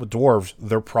hanging out with dwarves,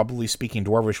 they're probably speaking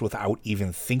dwarvish without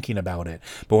even thinking about it.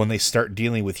 But when they start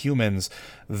dealing with humans,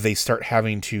 they start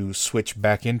having to switch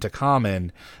back into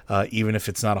common, even if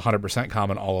it's not 100%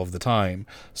 common all of the time.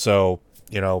 So,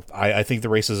 I think the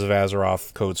races of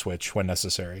Azeroth code switch when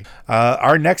necessary.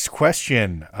 Our next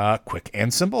question, quick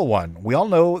and simple one. We all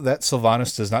know that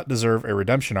Sylvanas does not deserve a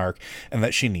redemption arc and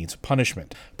that she needs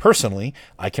punishment. Personally,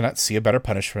 I cannot see a better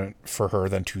punishment for her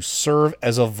than to serve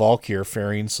as a Valkyr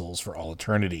ferrying souls for all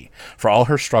eternity. For all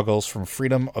her struggles from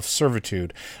freedom of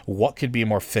servitude, what could be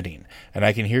more fitting? And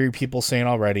I can hear you people saying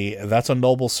already, that's a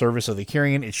noble service of the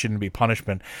Kyrian, it shouldn't be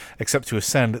punishment, except to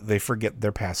ascend, they forget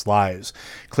their past lives.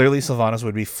 Clearly, Sylvanas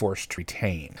would be forced to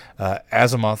retain.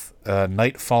 Azimuth,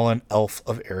 Night Fallen Elf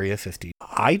of Area 50.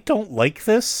 I don't like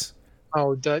this.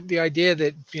 Oh, the idea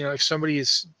that, if somebody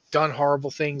has done horrible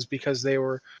things because they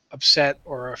were upset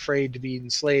or afraid to be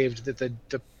enslaved, that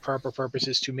the proper purpose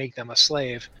is to make them a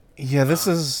slave. Yeah, this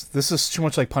is too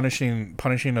much like punishing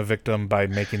a victim by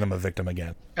making them a victim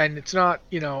again. And it's not,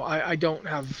 I don't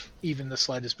have even the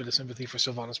slightest bit of sympathy for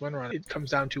Sylvanas Winrun. It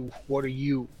comes down to what are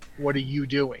you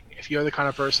doing? If you're the kind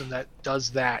of person that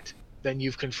does that, then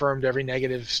you've confirmed every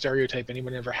negative stereotype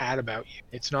anyone ever had about you.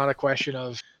 It's not a question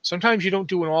of, sometimes you don't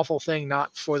do an awful thing,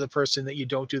 not for the person that you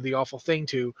don't do the awful thing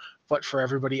to, but for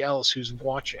everybody else who's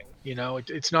watching.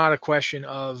 It's not a question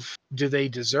of, do they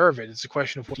deserve it? It's a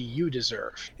question of, what do you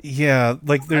deserve? Yeah,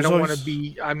 like there's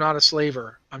I'm not a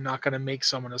slaver. I'm not going to make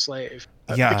someone a slave.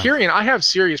 Yeah. The Kyrian, I have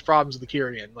serious problems with the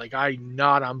Kyrian. Like, I'm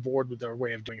not on board with their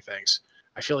way of doing things.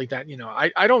 I feel like that,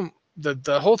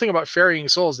 the whole thing about ferrying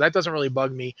souls, that doesn't really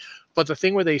bug me, but the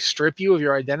thing where they strip you of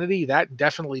your identity, that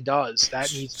definitely does.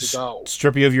 That needs to go.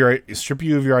 Strip you of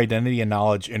your identity and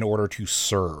knowledge in order to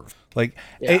serve. Like,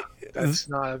 yeah, that's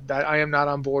not that. I am not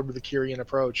on board with the Kyrian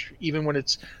approach, even when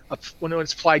it's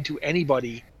applied to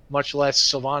anybody, much less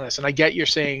Sylvanas. And I get you're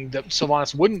saying that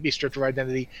Sylvanas wouldn't be stripped of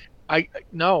identity.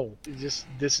 No, this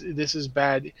is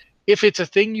bad. If it's a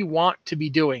thing you want to be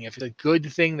doing, if it's a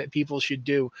good thing that people should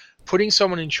do, putting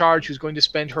someone in charge who's going to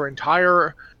spend her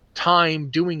entire time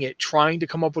doing it, trying to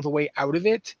come up with a way out of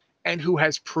it, and who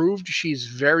has proved she's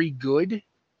very good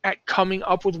at coming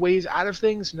up with ways out of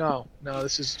things, no,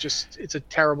 this is just, it's a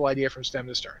terrible idea from stem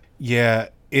to stern. Yeah,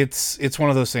 it's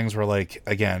one of those things where, like,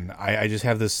 again, I just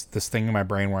have this thing in my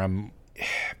brain where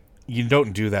you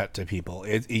don't do that to people.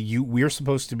 We're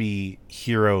supposed to be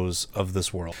heroes of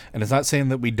this world, and it's not saying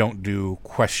that we don't do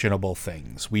questionable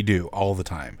things. We do all the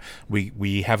time.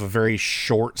 We have a very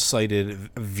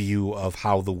short-sighted view of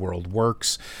how the world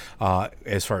works,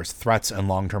 as far as threats and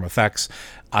long-term effects.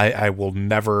 I will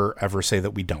never ever say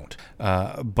that we don't.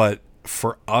 But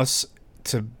for us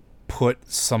to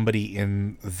put somebody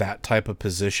in that type of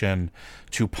position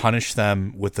to punish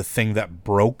them with the thing that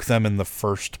broke them in the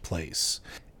first place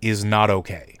is not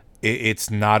okay. It's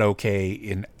not okay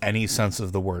in any sense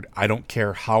of the word. I don't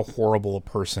care how horrible a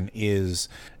person is.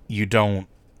 You don't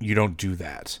do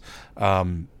that.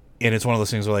 And it's one of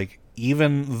those things where, like,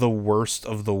 even the worst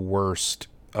of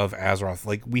Azeroth,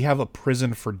 like, we have a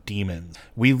prison for demons.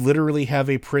 We literally have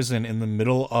a prison in the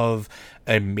middle of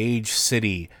a mage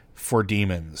city for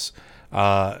demons.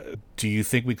 Do you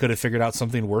think we could have figured out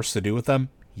something worse to do with them?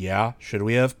 Yeah. Should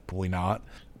we have? Probably not.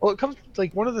 Well, it comes,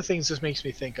 like, one of the things this makes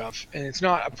me think of, and it's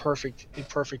not a perfect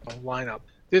lineup.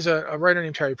 There's a writer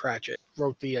named Terry Pratchett,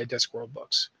 wrote the Discworld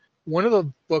books. One of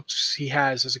the books he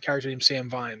has is a character named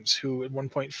Sam Vimes, who at one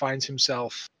point finds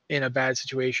himself in a bad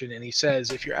situation, and he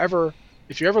says, if you're ever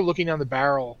looking down the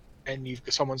barrel and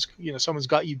someone's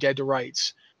got you dead to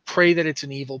rights, pray that it's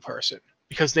an evil person,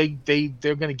 because they're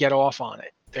going to get off on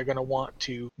it. They're going to want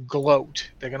to gloat.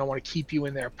 They're going to want to keep you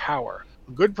in their power.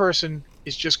 A good person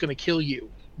is just going to kill you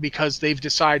because they've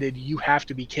decided you have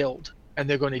to be killed, and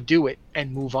they're going to do it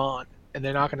and move on. And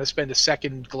they're not going to spend a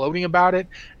second gloating about it,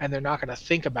 and they're not going to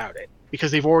think about it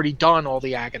because they've already done all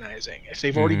the agonizing. If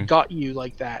they've already got you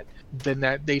like that, then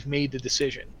that they've made the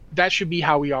decision. That should be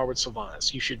how we are with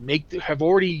Sylvanas. You should have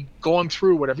already gone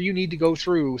through whatever you need to go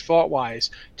through thought-wise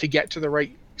to get to the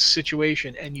right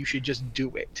situation, and you should just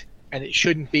do it. And it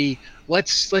shouldn't be,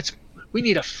 we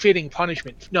need a fitting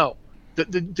punishment. No.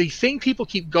 The thing people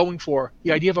keep going for,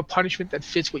 the idea of a punishment that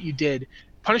fits what you did,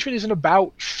 punishment isn't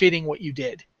about fitting what you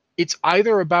did. It's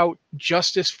either about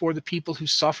justice for the people who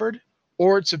suffered,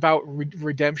 or it's about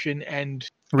redemption and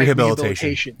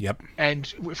rehabilitation. Yep.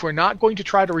 And if we're not going to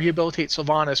try to rehabilitate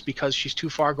Sylvanas because she's too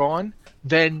far gone,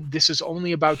 then this is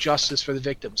only about justice for the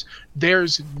victims.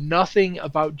 There's nothing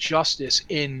about justice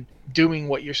in doing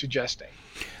what you're suggesting.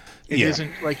 It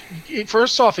isn't like,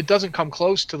 first off, it doesn't come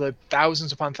close to the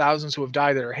thousands upon thousands who have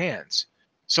died at her hands.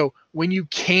 So when you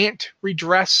can't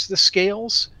redress the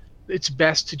scales, it's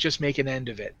best to just make an end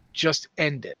of it. Just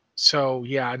end it. So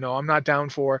yeah, no, I'm not down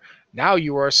for, now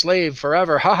you are a slave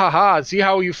forever. Ha ha ha. See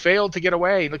how you failed to get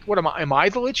away. Like, what am I? Am I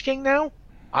the Lich King now?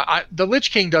 The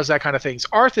Lich King does that kind of things.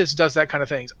 Arthas does that kind of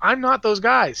things. I'm not those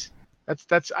guys.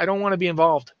 That's I don't want to be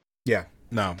involved. Yeah.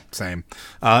 No, same.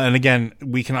 And again,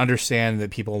 we can understand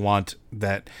that people want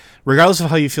that, regardless of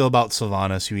how you feel about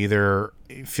Sylvanas, you either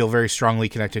feel very strongly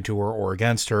connected to her or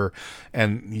against her,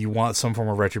 and you want some form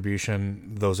of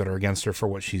retribution, those that are against her, for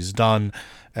what she's done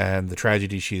and the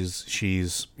tragedy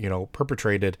she's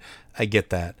perpetrated. I get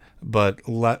that, but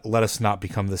let us not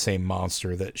become the same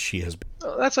monster that she has been.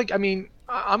 That's like, I mean,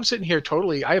 I'm sitting here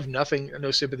totally, I have no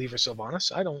sympathy for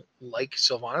Sylvanas. I don't like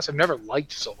Sylvanas. I've never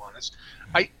liked Sylvanas.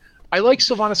 I like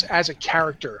Sylvanas as a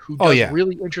character who does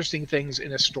really interesting things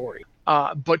in a story.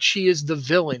 But she is the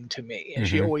villain to me, and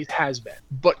she always has been.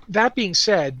 But that being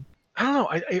said, I don't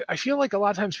know. I feel like a lot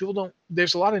of times people don't.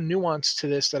 There's a lot of nuance to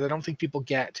this that I don't think people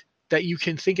get. That you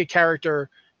can think a character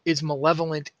is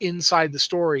malevolent inside the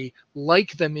story,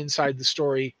 like them inside the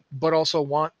story, but also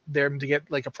want them to get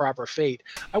like a proper fate.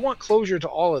 I want closure to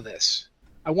all of this.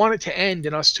 I want it to end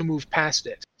and us to move past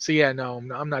it. So yeah, no,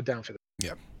 I'm not down for that.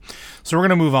 Yeah. So we're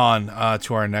going to move on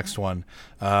to our next one.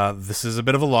 This is a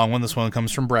bit of a long one. This one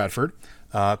comes from Bradford.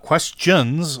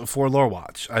 Questions for Lore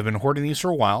Watch. I've been hoarding these for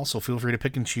a while, so feel free to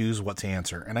pick and choose what to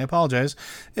answer. And I apologize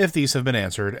if these have been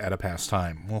answered at a past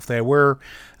time. Well, if they were,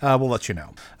 we'll let you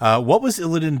know. What was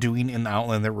Illidan doing in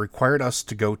Outland that required us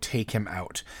to go take him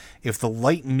out? If the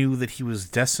Light knew that he was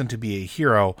destined to be a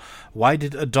hero, why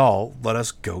did Adal let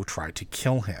us go try to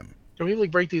kill him? Can we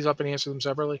break these up and answer them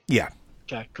separately? Yeah.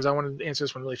 Okay, because I want to answer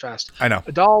this one really fast. I know.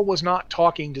 Adal was not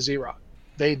talking to Zira.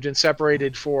 They'd been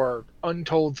separated for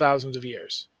untold thousands of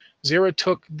years. Zira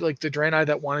took the Draenei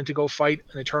that wanted to go fight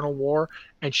an eternal war,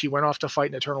 and she went off to fight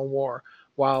an eternal war,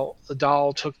 while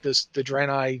Adal took the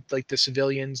Draenei, the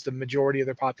civilians, the majority of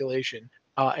their population,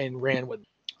 and ran with them.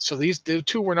 So the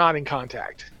two were not in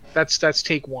contact. That's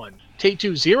take one. Take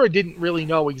two, Zira didn't really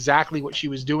know exactly what she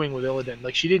was doing with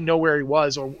Illidan. She didn't know where he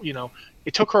was, or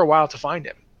it took her a while to find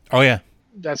him. Oh yeah.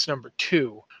 That's number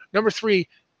two. Number three,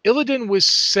 Illidan was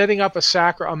setting up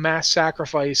a mass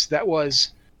sacrifice that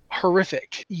was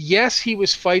horrific. Yes, he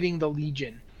was fighting the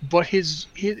Legion, but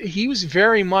he was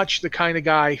very much the kind of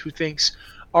guy who thinks,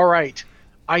 all right,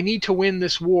 I need to win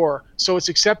this war, so it's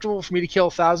acceptable for me to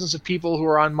kill thousands of people who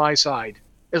are on my side,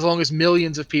 as long as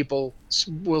millions of people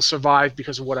will survive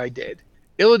because of what I did.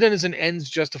 Illidan is an ends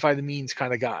justify the means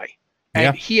kind of guy.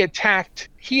 And he attacked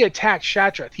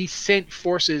Shattrath. He sent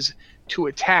forces to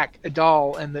attack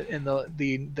Adal and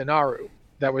the Naaru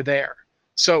that were there.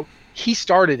 So he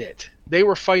started it. They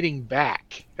were fighting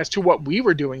back. As to what we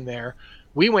were doing there,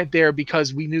 we went there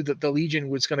because we knew that the Legion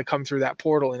was going to come through that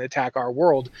portal and attack our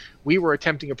world. We were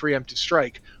attempting a preemptive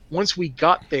strike. Once we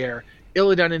got there,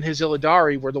 Illidan and his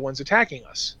Illidari were the ones attacking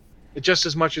us, just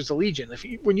as much as the Legion.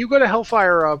 When you go to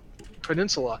Hellfire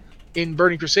Peninsula in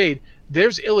Burning Crusade,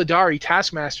 there's Illidari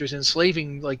taskmasters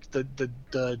enslaving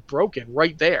the Broken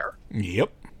right there.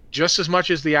 Yep. Just as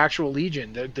much as the actual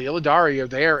Legion. The Illidari are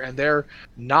there, and they're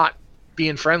not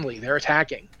being friendly. They're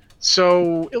attacking.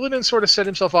 So Illidan sort of set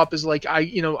himself up as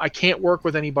I can't work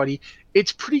with anybody.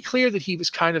 It's pretty clear that he was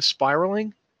kind of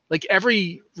spiraling.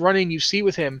 Every run-in you see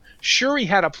with him, sure, he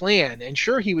had a plan, and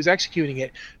sure, he was executing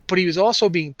it, but he was also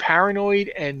being paranoid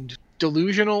and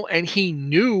delusional, and he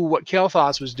knew what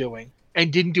Kael'thas was doing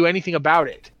and didn't do anything about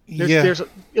it.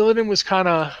 Illidan was kind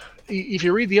of, if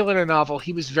you read the Illidan novel,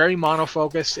 he was very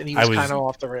monofocused, and he was kind of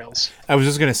off the rails. I was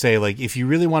just going to say, if you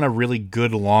really want a really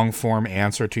good long-form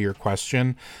answer to your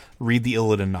question, read the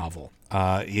Illidan novel.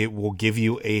 It will give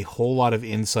you a whole lot of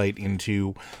insight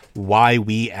into why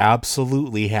we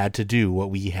absolutely had to do what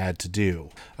we had to do.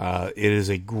 It is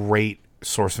a great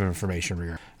source of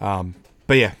information.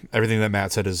 But yeah, everything that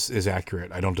Matt said is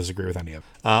accurate. I don't disagree with any of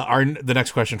it. The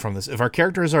next question from this. If our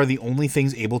characters are the only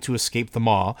things able to escape the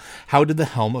Maw, how did the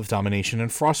Helm of Domination and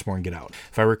Frostmourne get out?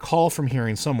 If I recall from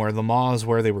hearing somewhere, the Maw is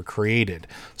where they were created.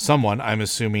 Someone, I'm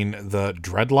assuming the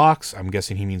Dreadlocks, I'm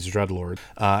guessing he means Dreadlord,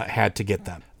 had to get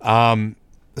them.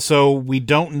 So we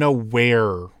don't know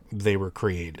where they were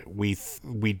created.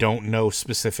 We don't know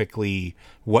specifically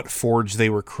what forge they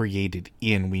were created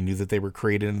in. We knew that they were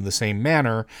created in the same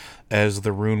manner as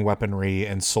the rune weaponry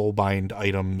and soulbind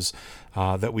items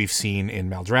that we've seen in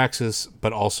Maldraxxus,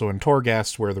 but also in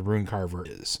Torghast, where the rune carver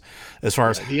is. As far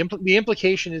as the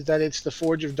implication is that it's the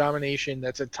Forge of Domination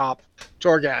that's atop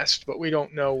Torghast, but we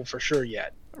don't know for sure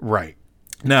yet. Right.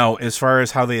 Now, as far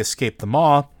as how they escaped the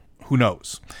Maw, who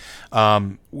knows?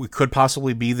 We could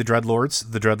possibly be the Dreadlords.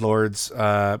 The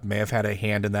Dreadlords may have had a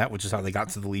hand in that, which is how they got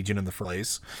to the Legion in the first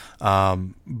place.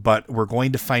 But we're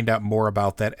going to find out more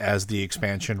about that as the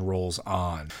expansion rolls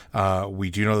on. We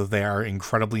do know that they are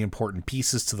incredibly important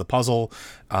pieces to the puzzle.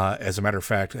 As a matter of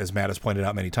fact, as Matt has pointed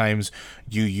out many times,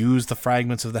 you use the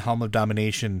fragments of the Helm of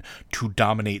Domination to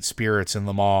dominate spirits in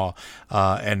the Maw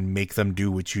and make them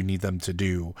do what you need them to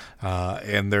do.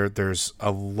 And there's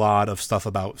a lot of stuff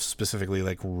about specifically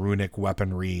runic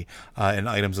weaponry and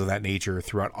items of that nature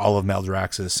throughout all of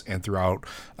Maldraxxus and throughout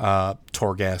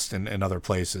Torghast and other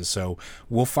places. So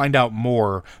we'll find out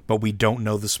more, but we don't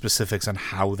know the specifics on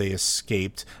how they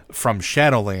escaped from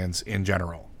Shadowlands in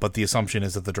general. But the assumption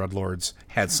is that the Dreadlords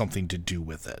had something to do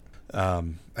with it.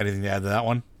 Anything to add to that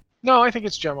one? No, I think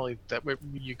it's generally that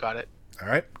you got it. All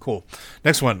right, cool.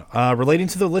 Next one. Relating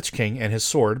to the Lich King and his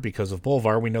sword, because of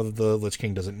Bolvar, we know that the Lich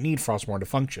King doesn't need Frostmourne to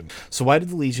function. So why did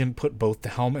the Legion put both the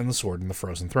helm and the sword in the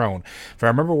Frozen Throne? If I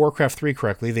remember Warcraft 3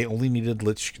 correctly, they only needed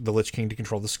the Lich King to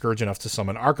control the Scourge enough to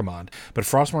summon Archimonde, but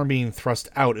Frostmourne being thrust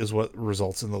out is what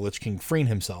results in the Lich King freeing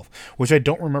himself, which I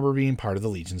don't remember being part of the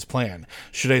Legion's plan.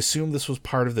 Should I assume this was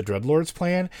part of the Dreadlord's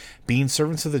plan, being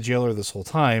servants of the Jailer this whole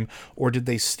time, or did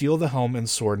they steal the helm and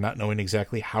sword not knowing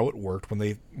exactly how it worked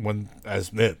when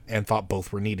and thought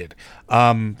both were needed.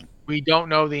 We don't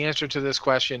know the answer to this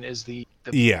question. Is the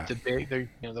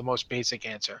most basic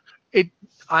answer.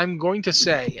 I'm going to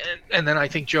say, and then I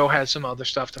think Joe has some other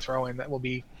stuff to throw in that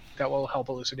will help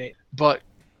elucidate. But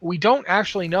we don't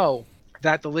actually know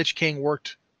that the Lich King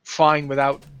worked fine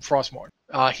without Frostmourne.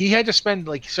 He had to spend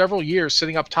like several years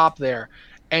sitting up top there,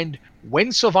 and when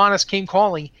Sylvanas came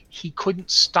calling, he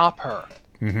couldn't stop her.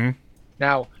 Mm-hmm.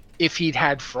 Now, if he'd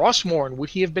had Frostmourne, would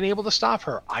he have been able to stop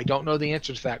her? I don't know the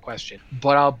answer to that question,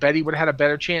 but I'll bet he would have had a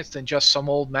better chance than just some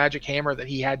old magic hammer that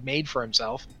he had made for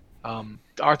himself.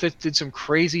 Arthas did some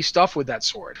crazy stuff with that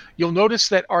sword. You'll notice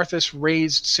that Arthas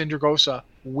raised Sindragosa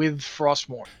with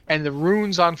Frostmourne, and the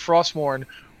runes on Frostmourne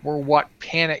were what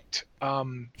panicked.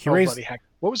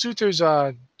 What was Uther's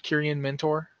Kyrian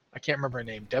mentor? I can't remember her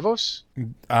name. Devos?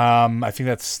 I think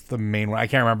that's the main one. I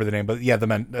can't remember the name, but yeah,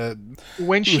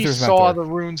 when she saw the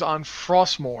runes on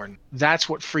Frostmourne, that's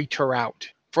what freaked her out.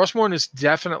 Frostmourne is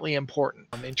definitely important.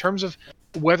 In terms of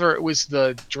whether it was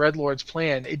the Dreadlord's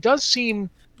plan, it does seem...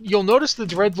 You'll notice the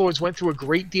Dreadlords went through a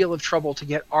great deal of trouble to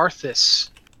get Arthas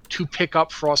to pick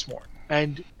up Frostmourne.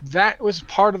 And that was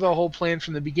part of the whole plan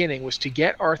from the beginning, was to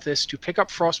get Arthas to pick up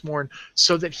Frostmourne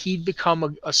so that he'd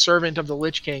become a servant of the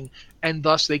Lich King, and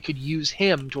thus they could use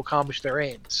him to accomplish their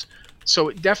aims. So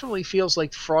it definitely feels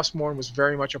like Frostmourne was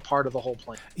very much a part of the whole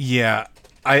plan. Yeah,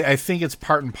 I think it's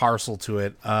part and parcel to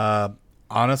it.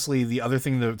 Honestly, the other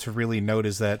thing to really note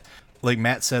is that, like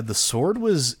Matt said, the sword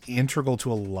was integral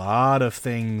to a lot of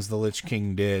things the Lich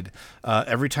King did.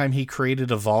 Every time he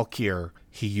created a Valkyr,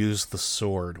 he used the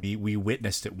sword. We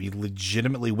witnessed it. We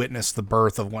legitimately witnessed the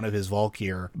birth of one of his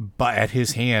Valkyr, but at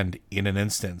his hand in an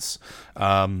instance.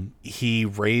 He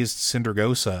raised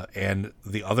Sindragosa and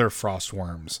the other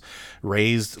Frostworms,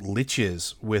 raised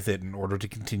liches with it in order to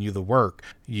continue the work.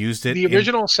 Used it. The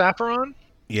original Sapphiron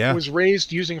yeah. was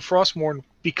raised using Frostmourne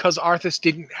because Arthas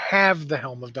didn't have the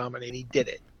Helm of Dominating. He did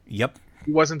it. Yep.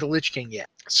 He wasn't the Lich King yet.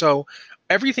 So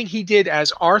everything he did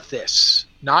as Arthas,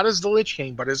 not as the Lich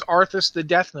King, but as Arthas the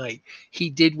Death Knight, he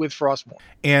did with Frostmourne.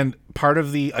 And part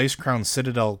of the Icecrown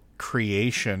Citadel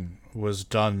creation was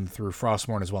done through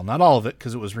Frostmourne as well. Not all of it,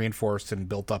 because it was reinforced and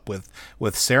built up with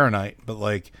Serenite, but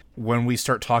like when we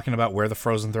start talking about where the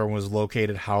Frozen Throne was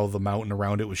located, how the mountain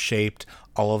around it was shaped,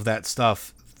 all of that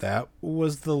stuff, that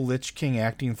was the Lich King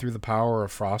acting through the power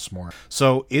of Frostmourne.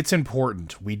 So it's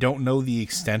important. We don't know the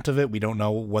extent of it. We don't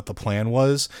know what the plan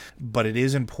was, but it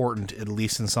is important, at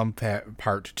least in some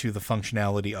part, to the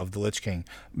functionality of the Lich King.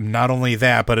 Not only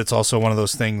that, but it's also one of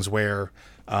those things where,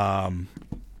 I'm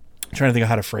trying to think of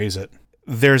how to phrase it.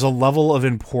 There's a level of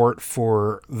import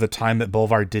for the time that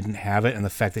Bolvar didn't have it and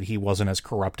the fact that he wasn't as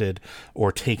corrupted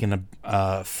or taken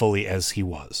fully as he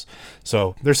was.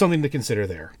 So there's something to consider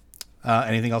there.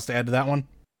 Anything else to add to that one?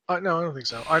 No, I don't think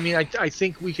so. I mean, I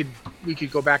think we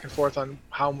could go back and forth on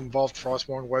how involved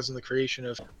Frostmourne was in the creation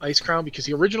of Icecrown, because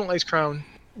the original Icecrown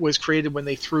was created when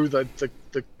they threw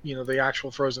the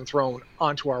actual Frozen Throne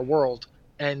onto our world,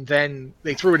 and then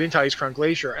they threw it into Icecrown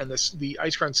Glacier, and the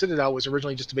Icecrown Citadel was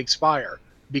originally just a big spire,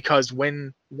 because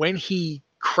when he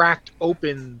cracked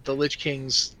open the Lich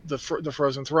King's the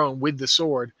Frozen Throne with the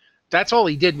sword, that's all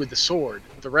he did with the sword.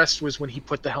 The rest was when he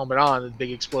put the helmet on, and the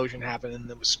big explosion happened, and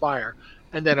it was Spire.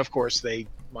 And then, of course, they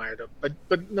mired him.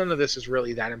 But none of this is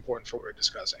really that important for what we're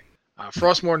discussing.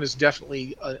 Frostmourne is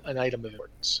definitely an item of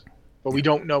importance, but we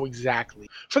don't know exactly.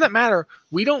 For that matter,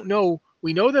 we don't know.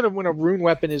 We know that when a rune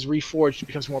weapon is reforged, it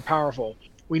becomes more powerful.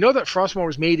 We know that Frostmourne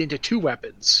was made into 2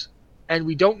 weapons, and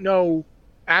we don't know,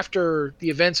 after the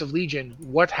events of Legion,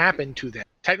 what happened to them.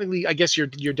 Technically, I guess your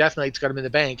Death Knight's got him in the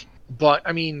bank, but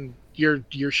I mean,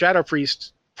 your Shadow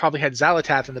Priest probably had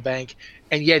Xalatath in the bank,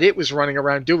 and yet it was running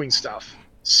around doing stuff.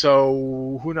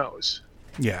 So who knows?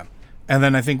 Yeah. And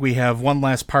then I think we have one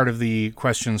last part of the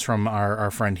questions from our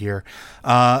friend here.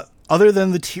 Other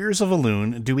than the Tears of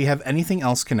Elune, do we have anything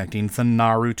else connecting the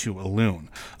Naaru to Elune?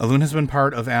 Elune has been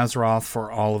part of Azeroth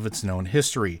for all of its known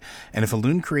history, and if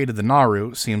Elune created the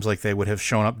Naaru, seems like they would have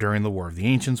shown up during the War of the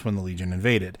Ancients when the Legion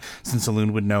invaded, since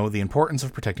Elune would know the importance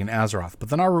of protecting Azeroth, but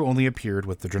the Naaru only appeared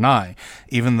with the Draenei,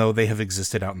 even though they have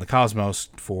existed out in the cosmos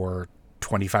for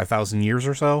 25,000 years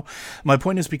or so. My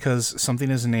point is, because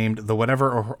something is named the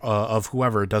whatever of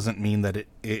whoever doesn't mean that it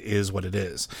is what it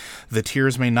is. The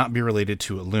tears may not be related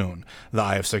to Elune. The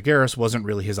Eye of Sargeras wasn't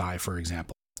really his eye, for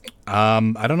example.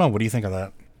 I don't know. What do you think of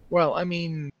that? Well, I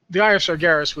mean, the Eye of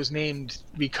Sargeras was named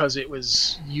because it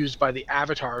was used by the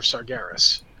Avatar of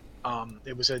Sargeras.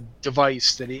 It was a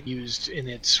device that it used in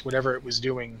its whatever it was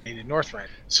doing in Northrend.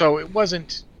 So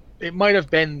it might have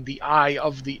been the eye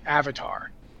of the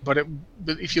Avatar. But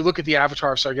if you look at the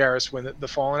avatar of Sargeras, when the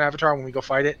fallen avatar, when we go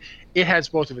fight it, it has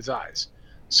both of its eyes.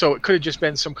 So it could have just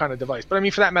been some kind of device. But I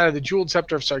mean, for that matter, the jeweled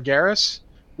scepter of Sargeras,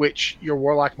 which your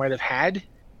warlock might have had,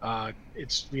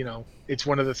 it's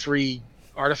one of the 3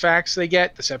 artifacts they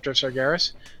get, the scepter of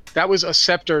Sargeras. That was a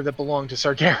scepter that belonged to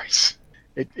Sargeras.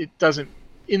 It doesn't.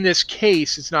 In this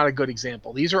case, it's not a good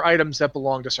example. These are items that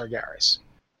belong to Sargeras.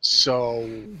 So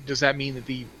does that mean that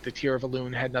the Tear of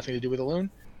Elune had nothing to do with Elune?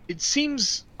 It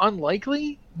seems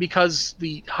unlikely, because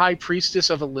the High Priestess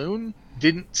of Elune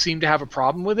didn't seem to have a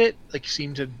problem with it. Like,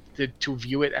 seemed to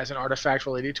view it as an artifact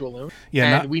related to Elune.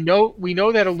 Yeah, and we know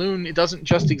that Elune, it doesn't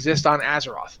just exist on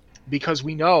Azeroth, because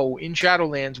we know in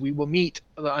Shadowlands we will meet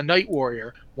a Night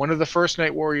Warrior, one of the first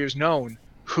Night Warriors known,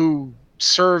 who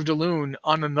served Elune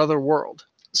on another world.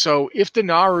 So if the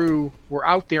Naaru were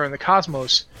out there in the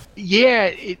cosmos, yeah,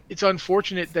 it's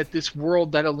unfortunate that this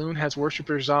world that Elune has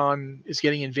worshippers on is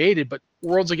getting invaded, but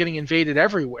worlds are getting invaded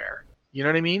everywhere. You know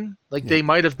what I mean? Like, they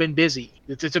might have been busy.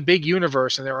 It's a big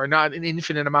universe, and there are not an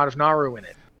infinite amount of Naaru in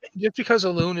it. Just because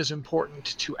Elune is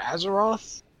important to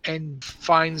Azeroth and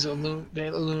finds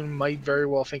Elune might very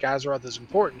well think Azeroth is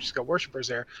important, she's got worshippers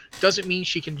there, doesn't mean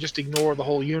she can just ignore the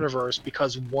whole universe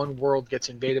because one world gets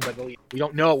invaded by the Elite. We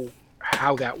don't know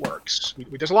how that works.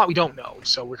 There's a lot we don't know,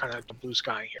 so we're kind of blue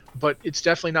sky here. But it's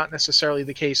definitely not necessarily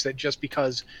the case that just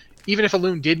because, even if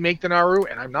Elune did make the Naaru,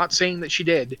 and I'm not saying that she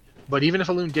did, but even if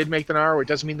Elune did make the Naaru, it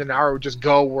doesn't mean the Naaru would just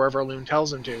go wherever Elune tells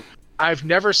them to. I've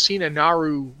never seen a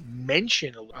Naaru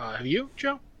mention. Have you,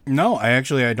 Joe? No, I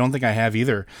don't think I have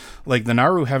either. Like, the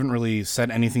Naaru haven't really said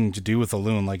anything to do with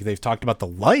Elune. Like, they've talked about the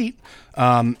light,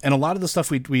 and a lot of the stuff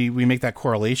we make that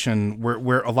correlation,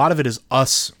 where a lot of it is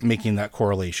us making that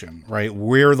correlation, right?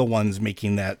 We're the ones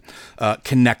making that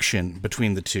connection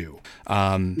between the two.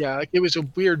 Yeah, it was a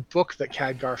weird book that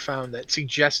Khadgar found that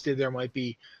suggested there might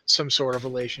be some sort of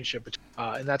relationship,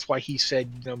 and that's why he said,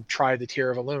 try the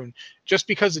Tear of Elune. Just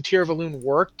because the Tear of Elune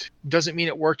worked doesn't mean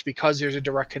it worked because there's a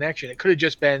direct connection. It could have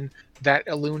just been that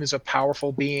Elune is a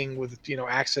powerful being with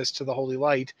access to the Holy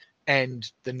Light,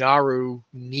 and the Naaru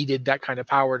needed that kind of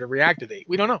power to reactivate.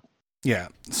 We don't know. Yeah,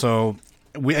 so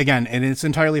and it's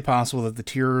entirely possible that the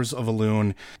Tears of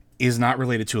Elune is not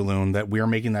related to Elune, that we're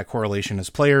making that correlation as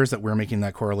players, that we're making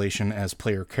that correlation as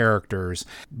player characters,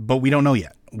 but we don't know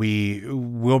yet.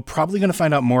 We're probably going to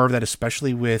find out more of that,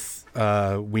 especially with,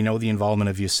 we know the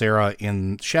involvement of Ysera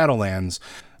in Shadowlands.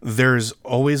 There's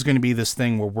always going to be this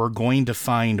thing where we're going to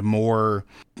find more,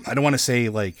 I don't want to say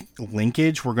like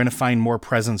linkage, we're going to find more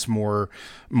presence, more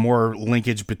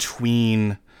linkage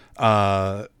between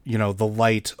the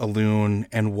light, Elune,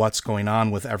 and what's going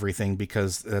on with everything,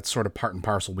 because that's sort of part and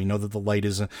parcel. We know that the light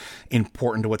is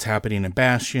important to what's happening in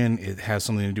Bastion. It has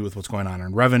something to do with what's going on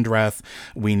in Revendreth.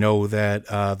 We know that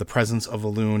the presence of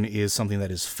Elune is something that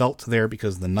is felt there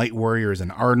because the Night Warrior is in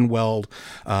Ardenweld,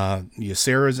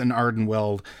 Ysera is in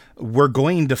Ardenweld. We're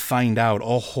going to find out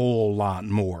a whole lot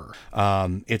more.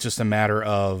 It's just a matter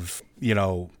of,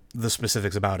 the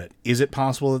specifics about it. Is it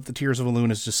possible that the Tears of Elune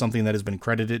is just something that has been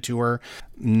credited to her?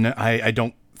 No, I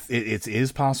don't. It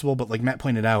is possible, but like Matt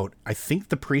pointed out, I think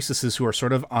the priestesses who are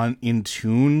sort of in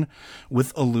tune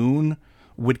with Elune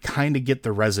would kind of get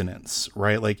the resonance,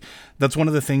 right? Like, that's one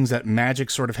of the things that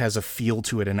magic sort of has a feel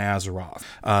to it in Azeroth.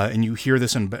 And you hear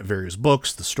this in various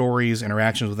books, the stories,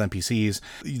 interactions with NPCs.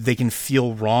 They can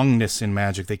feel wrongness in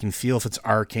magic. They can feel if it's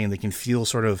arcane. They can feel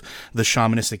sort of the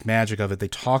shamanistic magic of it. They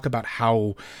talk about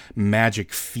how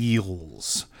magic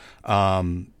feels.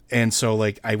 And so,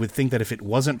 like, I would think that if it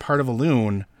wasn't part of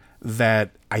Elune,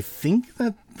 that I think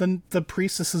that the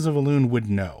priestesses of Elune would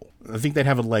know. I think they'd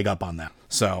have a leg up on that.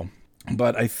 So...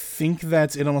 But I think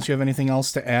that's it, unless you have anything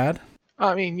else to add.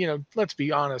 I mean, let's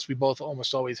be honest. We both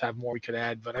almost always have more we could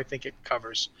add, but I think it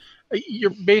covers.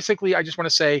 You're basically. I just want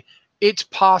to say it's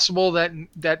possible that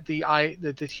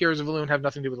the Tears of Elune have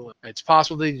nothing to do with Elune. It's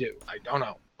possible they do. I don't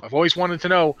know. I've always wanted to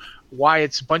know why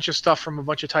it's a bunch of stuff from a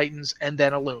bunch of Titans and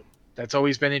then Elune. That's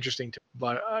always been interesting to me,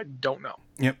 but I don't know.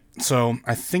 Yep. So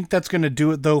I think that's going to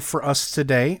do it, though, for us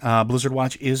today. Blizzard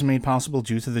Watch is made possible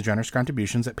due to the generous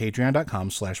contributions at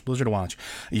patreon.com/BlizzardWatch.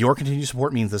 Your continued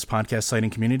support means this podcast site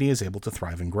and community is able to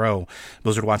thrive and grow.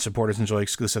 Blizzard Watch supporters enjoy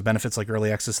exclusive benefits like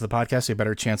early access to the podcast, a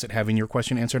better chance at having your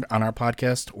question answered on our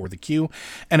podcast or the queue,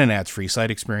 and an ads-free site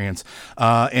experience.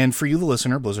 And for you, the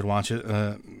listener, Blizzard Watch...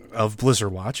 of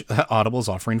Blizzard Watch, Audible is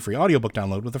offering free audiobook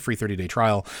download with a free 30-day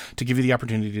trial to give you the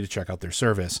opportunity to check out their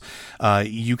service.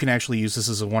 You can actually use this this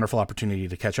is a wonderful opportunity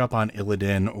to catch up on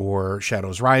Illidan or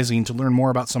Shadows Rising, to learn more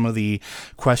about some of the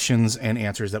questions and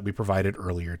answers that we provided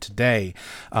earlier today.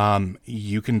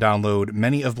 You can download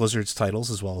many of Blizzard's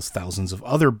titles, as well as thousands of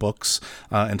other books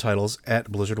and titles,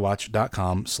 at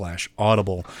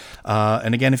blizzardwatch.com/audible.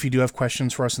 And again, if you do have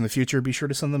questions for us in the future, be sure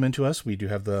to send them in to us. We do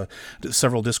have the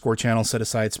several Discord channels set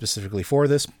aside specifically for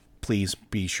this. Please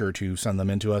be sure to send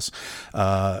them in to us,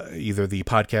 either the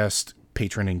podcast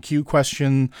patron and queue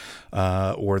question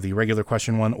or the regular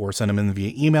question one, or send them in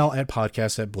via email at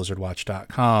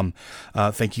podcast@blizzardwatch.com.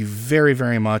 Thank you very,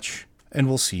 very much, and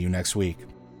we'll see you next week.